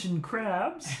you mentioned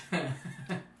crabs.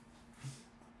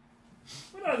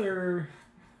 What other?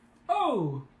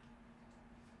 Oh,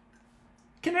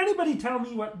 can anybody tell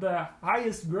me what the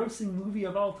highest grossing movie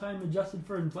of all time adjusted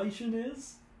for inflation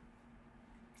is?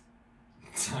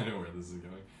 I know where this is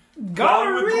going.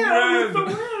 Gonorrhea with the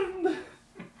wind!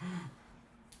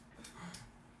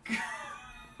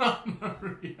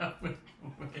 Gonorrhea with the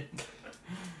wind.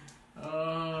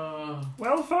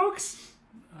 Well, folks,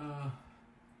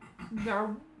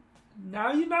 now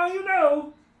you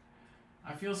know.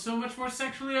 I feel so much more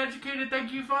sexually educated.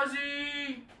 Thank you,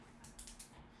 Fuzzy.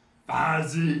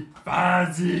 Fozzie!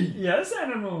 Yes,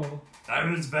 Animal. That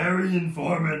was very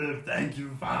informative. Thank you,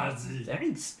 Fozzie.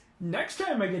 Thanks. Next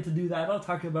time I get to do that, I'll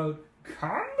talk about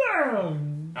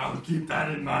condoms. I'll keep that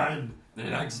in mind the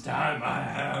next time I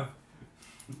have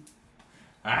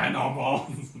animal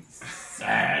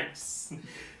sex.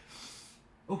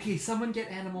 Okay, someone get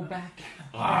Animal back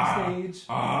backstage.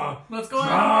 Let's go, Drum!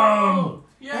 Animal!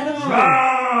 Yeah.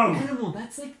 Drum! Animal,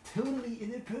 that's like totally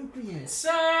inappropriate.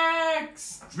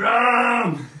 Sex!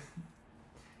 Drum!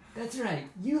 That's right.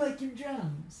 You like your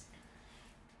drums.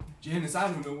 Janice, I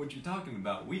don't know what you're talking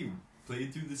about. We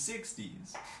played through the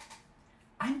 60s.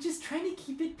 I'm just trying to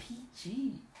keep it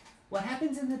PG. What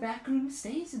happens in the back room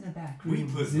stays in the back room. We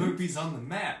put Zoot. herpes on the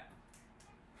map.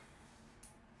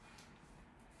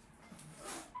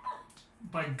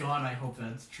 By God, I hope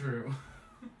that's true.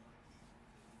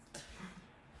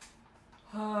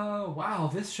 Wow,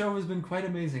 this show has been quite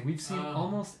amazing. We've seen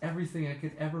almost everything I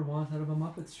could ever want out of a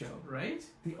Muppets show. Right?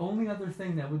 The only other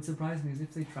thing that would surprise me is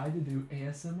if they tried to do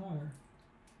ASMR.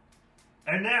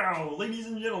 And now, ladies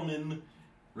and gentlemen,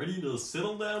 ready to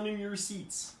settle down in your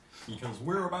seats because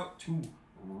we're about to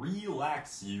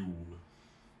relax you.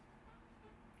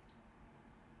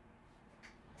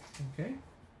 Okay.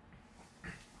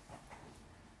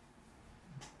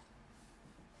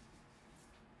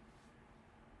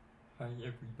 Hi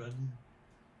everybody,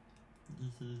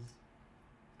 this is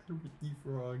Kermit the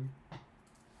Frog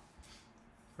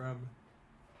from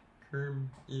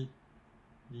Kermit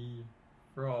the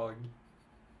Frog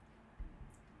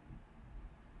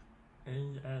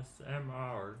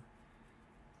ASMR.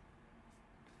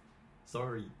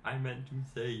 Sorry, I meant to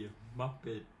say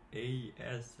Muppet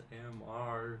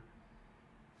ASMR.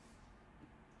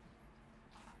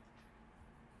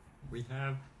 We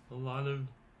have a lot of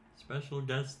special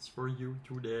guests for you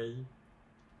today.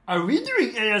 Are we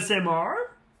doing ASMR?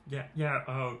 Yeah,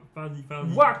 Fuzzy.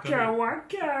 Waka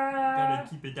waka. Gotta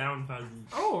keep it down, Fuzzy.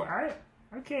 Oh,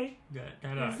 okay.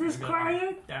 Is this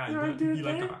quiet? Yeah, Do I you do be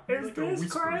like this? a, Is like a this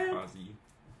whisper, quiet? Fuzzy.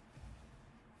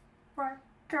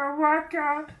 Waka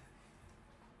waka.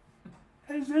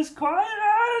 Is this quiet?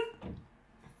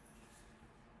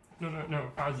 No,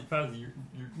 Fuzzy,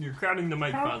 you're crowding the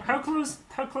mic, Fuzzy.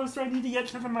 How close do I need to get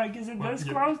to the mic? Is it Well, this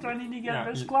you- close? Do I need to get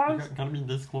this you close? gotta be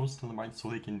this close to the mic so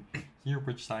they can hear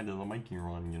which side of the mic you're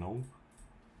on, you know?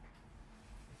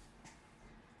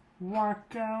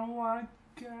 Waka waka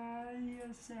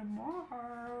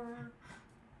ASMR.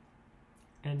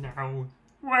 And now...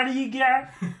 What do you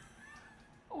get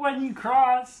when you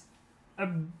cross a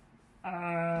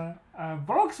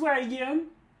Volkswagen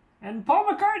and Paul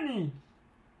McCartney?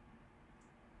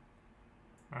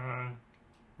 I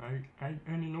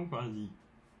don't know, Fuzzy.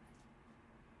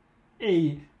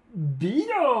 A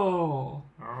Beetle.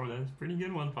 Oh, that's a pretty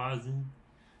good one, Fuzzy.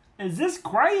 Is this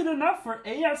quiet enough for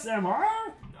ASMR?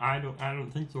 I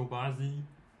don't think so, Fuzzy.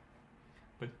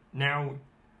 But now...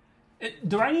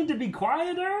 Do I need to be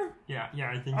quieter? Yeah,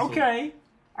 I think so. Okay.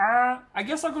 I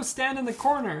guess I'll go stand in the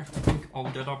corner. I think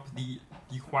I'll get up the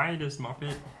quietest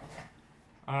Muppet.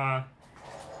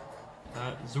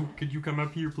 Zook, could you come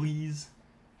up here, please?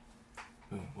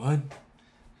 What?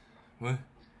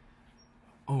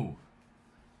 Oh.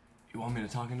 You want me to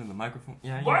talk into the microphone?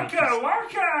 Yeah. Waka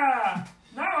waka!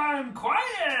 Now I'm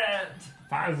quiet!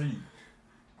 Fuzzy.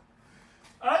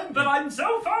 But I'm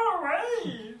so far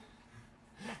away!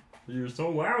 You're so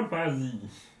loud, Fuzzy.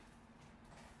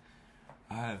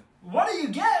 What do you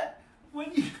get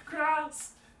when you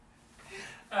cross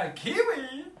a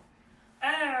kiwi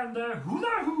and a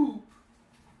hula hoop?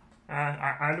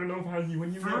 I don't know, Fuzzy,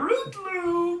 when you... Fruit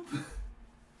Loop!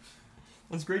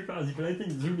 That's great, Fuzzy, but I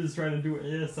think Zoom is trying to do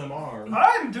ASMR.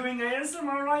 I'm doing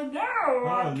ASMR right now!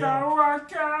 Waka no.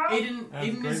 waka! Aiden,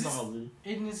 great, is Fuzzy.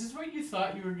 this what you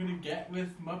thought you were gonna get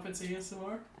with Muppets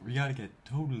ASMR? We gotta get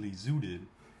totally zooted.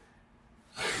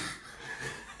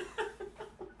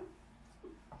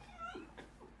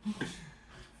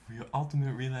 For your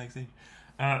ultimate relaxation.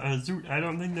 Zoot, I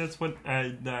don't think that's what,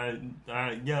 get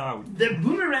out. The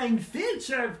boomerang fish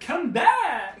have come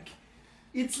back!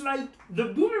 It's like the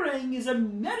boomerang is a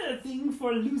meta thing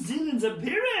for New Zealand's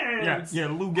appearance! Yeah,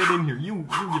 Lou, get in here. You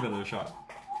give it a shot.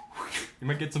 You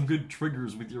might get some good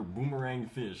triggers with your boomerang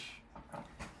fish.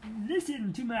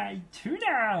 Listen to my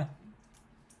tuna!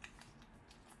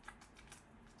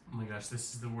 Oh my gosh,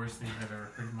 this is the worst thing I've ever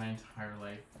heard in my entire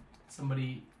life.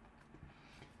 Somebody...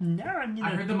 Now I'm gonna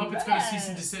I heard the Muppets got a blast. cease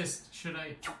and desist. Should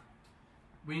I...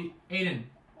 Aiden,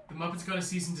 the Muppets got a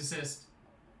cease and desist.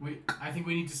 I think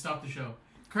we need to stop the show.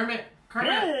 Kermit!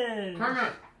 Hey!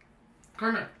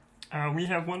 Kermit! We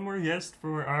have one more guest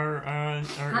for our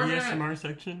Kermit! ASMR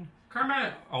section.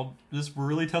 Kermit! We're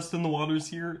really testing the waters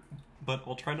here, but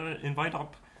I'll try to invite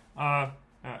up,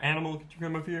 Animal, could you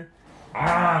come up here?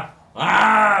 What?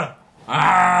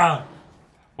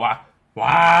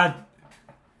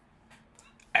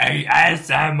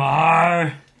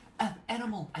 ASMR?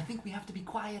 Animal, I think we have to be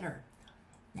quieter.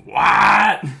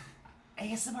 What?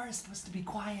 ASMR is supposed to be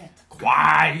quiet.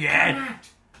 Quiet.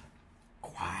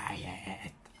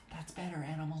 That's better,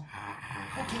 Animal.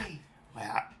 Okay.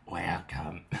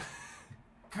 Welcome.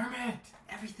 Kermit!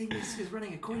 Everything is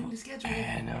running according to schedule.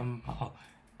 Animal.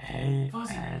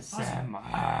 Fuzzy,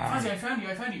 ASMR. Fuzzy, I found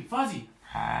you. Fuzzy!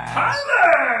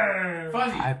 Tyler!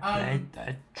 Fuzzy! I played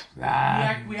the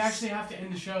drums. We actually have to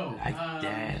end the show. like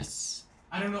this.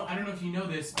 I don't know if you know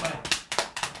this, but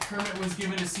Kermit was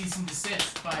given a cease and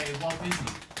desist by Walt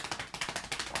Disney.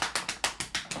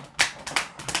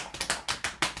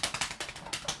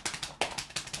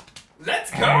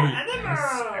 Let's go, Animal!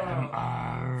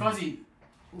 Fuzzy.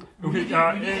 Okay, we need to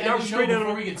that end was the show great, before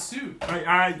Animal. we get sued.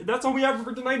 That's all we have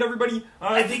for tonight, everybody.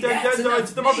 I think that's enough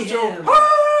it's the Muppet Show. mayhem.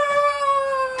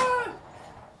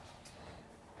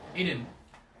 Aiden,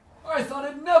 I thought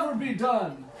it'd never be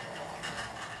done.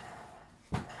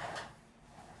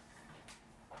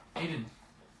 Aiden.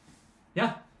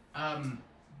 Yeah.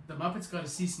 The Muppets got a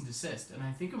cease and desist, and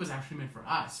I think it was actually meant for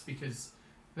us because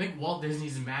I think Walt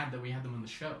Disney's mad that we had them on the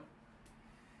show.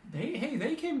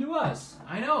 They came to us.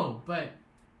 I know, but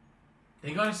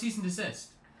they got a cease and desist.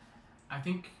 I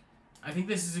think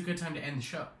this is a good time to end the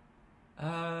show.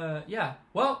 Yeah.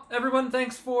 Well, everyone,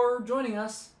 thanks for joining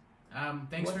us.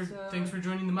 Thanks for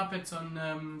joining the Muppets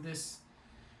on this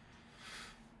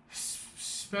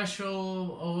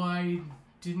special. Oh, I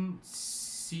didn't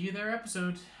see you there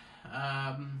episode.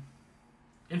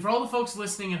 And for all the folks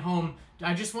listening at home,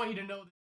 I just want you to know.